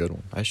 that's a good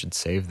one. I should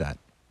save that.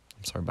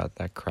 I'm sorry about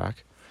that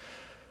crack.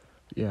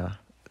 Yeah.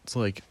 It's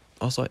like,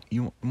 also,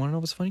 you want to know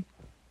what's funny?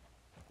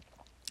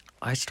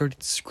 I started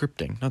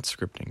not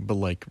scripting, but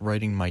like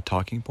writing my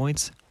talking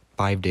points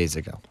 5 days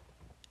ago.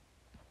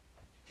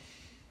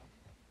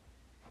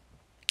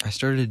 I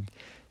started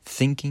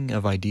thinking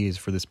of ideas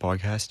for this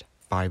podcast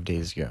 5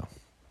 days ago.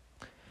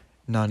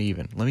 Not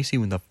even. Let me see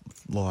when the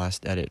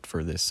last edit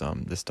for this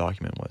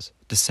document was.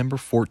 December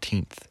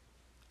 14th.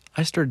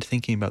 I started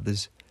thinking about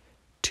this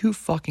 2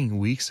 fucking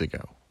weeks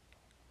ago.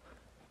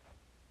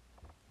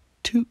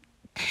 I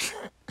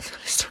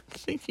started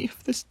thinking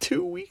of this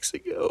 2 weeks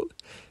ago.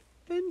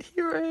 And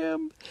here I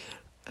am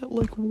at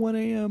like 1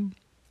 a.m.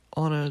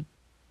 on a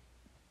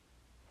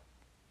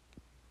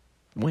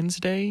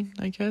Wednesday,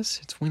 I guess.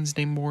 It's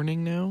Wednesday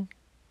morning now.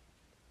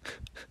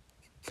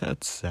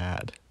 That's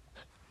sad.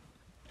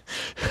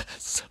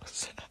 That's so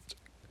sad.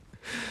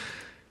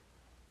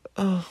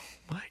 Oh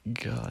my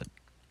God.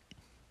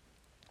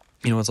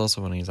 You know what's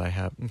also funny is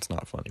it's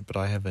not funny, but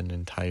I have an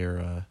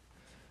entire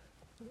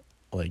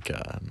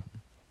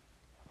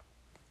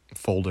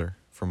folder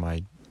for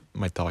my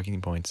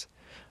talking points.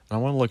 And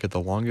I want to look at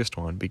the longest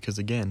one because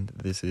again,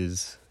 this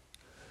is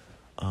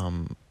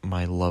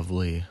my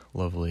lovely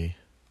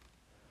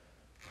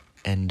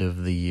end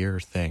of the year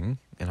thing,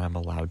 and I'm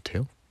allowed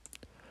to.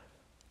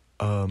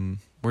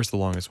 Where's the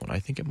longest one? I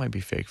think it might be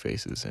Fake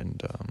Faces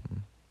and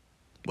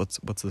what's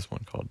this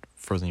one called?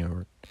 Frozen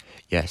Yogurt.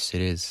 Yes,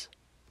 it is.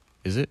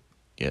 Is it?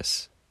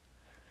 Yes.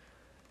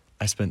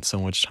 I spent so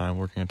much time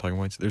working on talking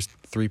points. There's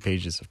 3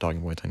 pages of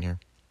talking points on here.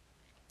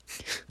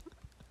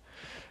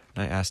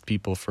 And I asked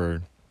people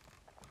for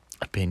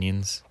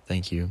opinions.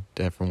 Thank you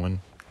to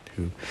everyone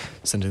who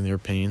sent in their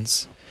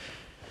opinions.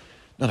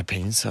 Not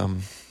opinions,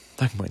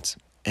 talking points.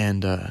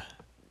 And,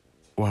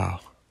 wow,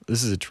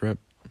 this is a trip.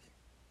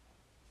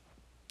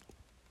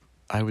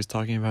 I was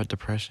talking about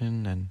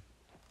depression and,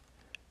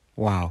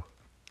 wow,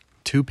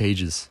 2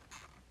 pages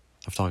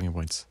of talking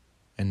points.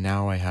 And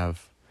now I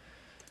have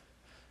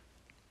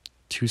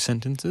 2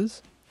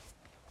 sentences.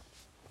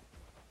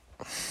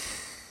 I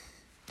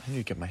need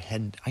to get my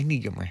head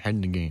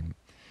in the game.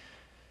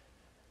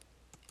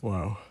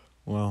 Wow.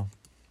 Well,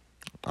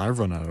 I've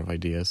run out of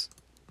ideas,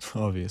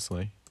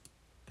 obviously.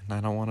 And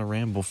I don't want to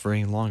ramble for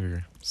any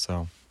longer.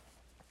 So,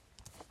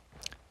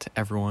 to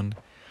everyone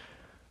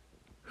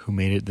who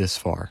made it this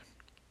far,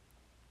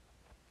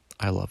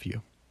 I love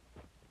you.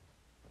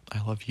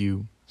 I love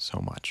you so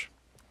much.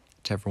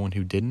 To everyone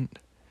who didn't,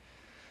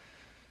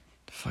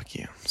 Fuck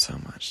you so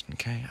much,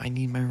 okay? I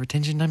need my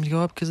retention time to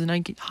go up because then I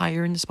get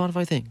higher in the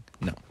Spotify thing.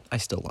 No, I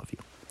still love you.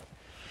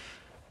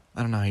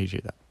 I don't know how you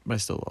do that, but I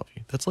still love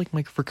you. That's like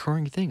my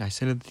recurring thing. I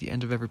say it at the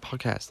end of every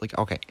podcast. Like,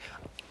 okay,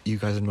 you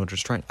guys are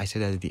just trying. I say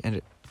that at the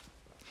end.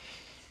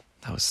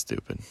 That was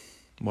stupid.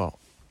 Well,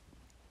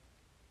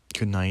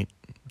 good night,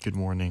 good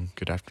morning,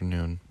 good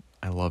afternoon.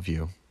 I love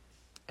you.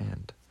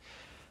 And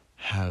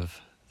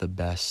have the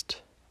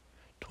best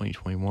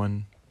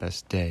 2021,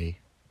 best day,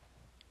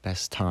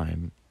 best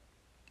time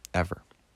ever.